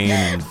too vain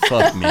and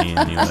fuck me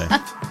anyway.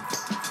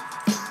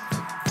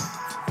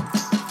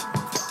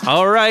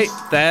 All right,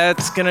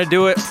 that's going to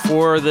do it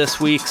for this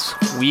week's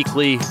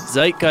weekly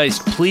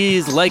Zeitgeist.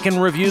 Please like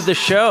and review the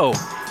show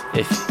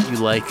if you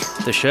like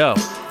the show.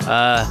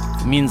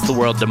 It means the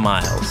world to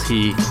Miles.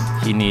 He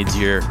needs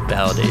your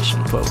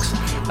validation, folks.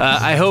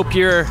 I hope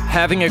you're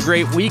having a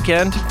great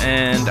weekend,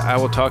 and I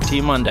will talk to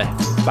you Monday.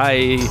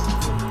 Bye.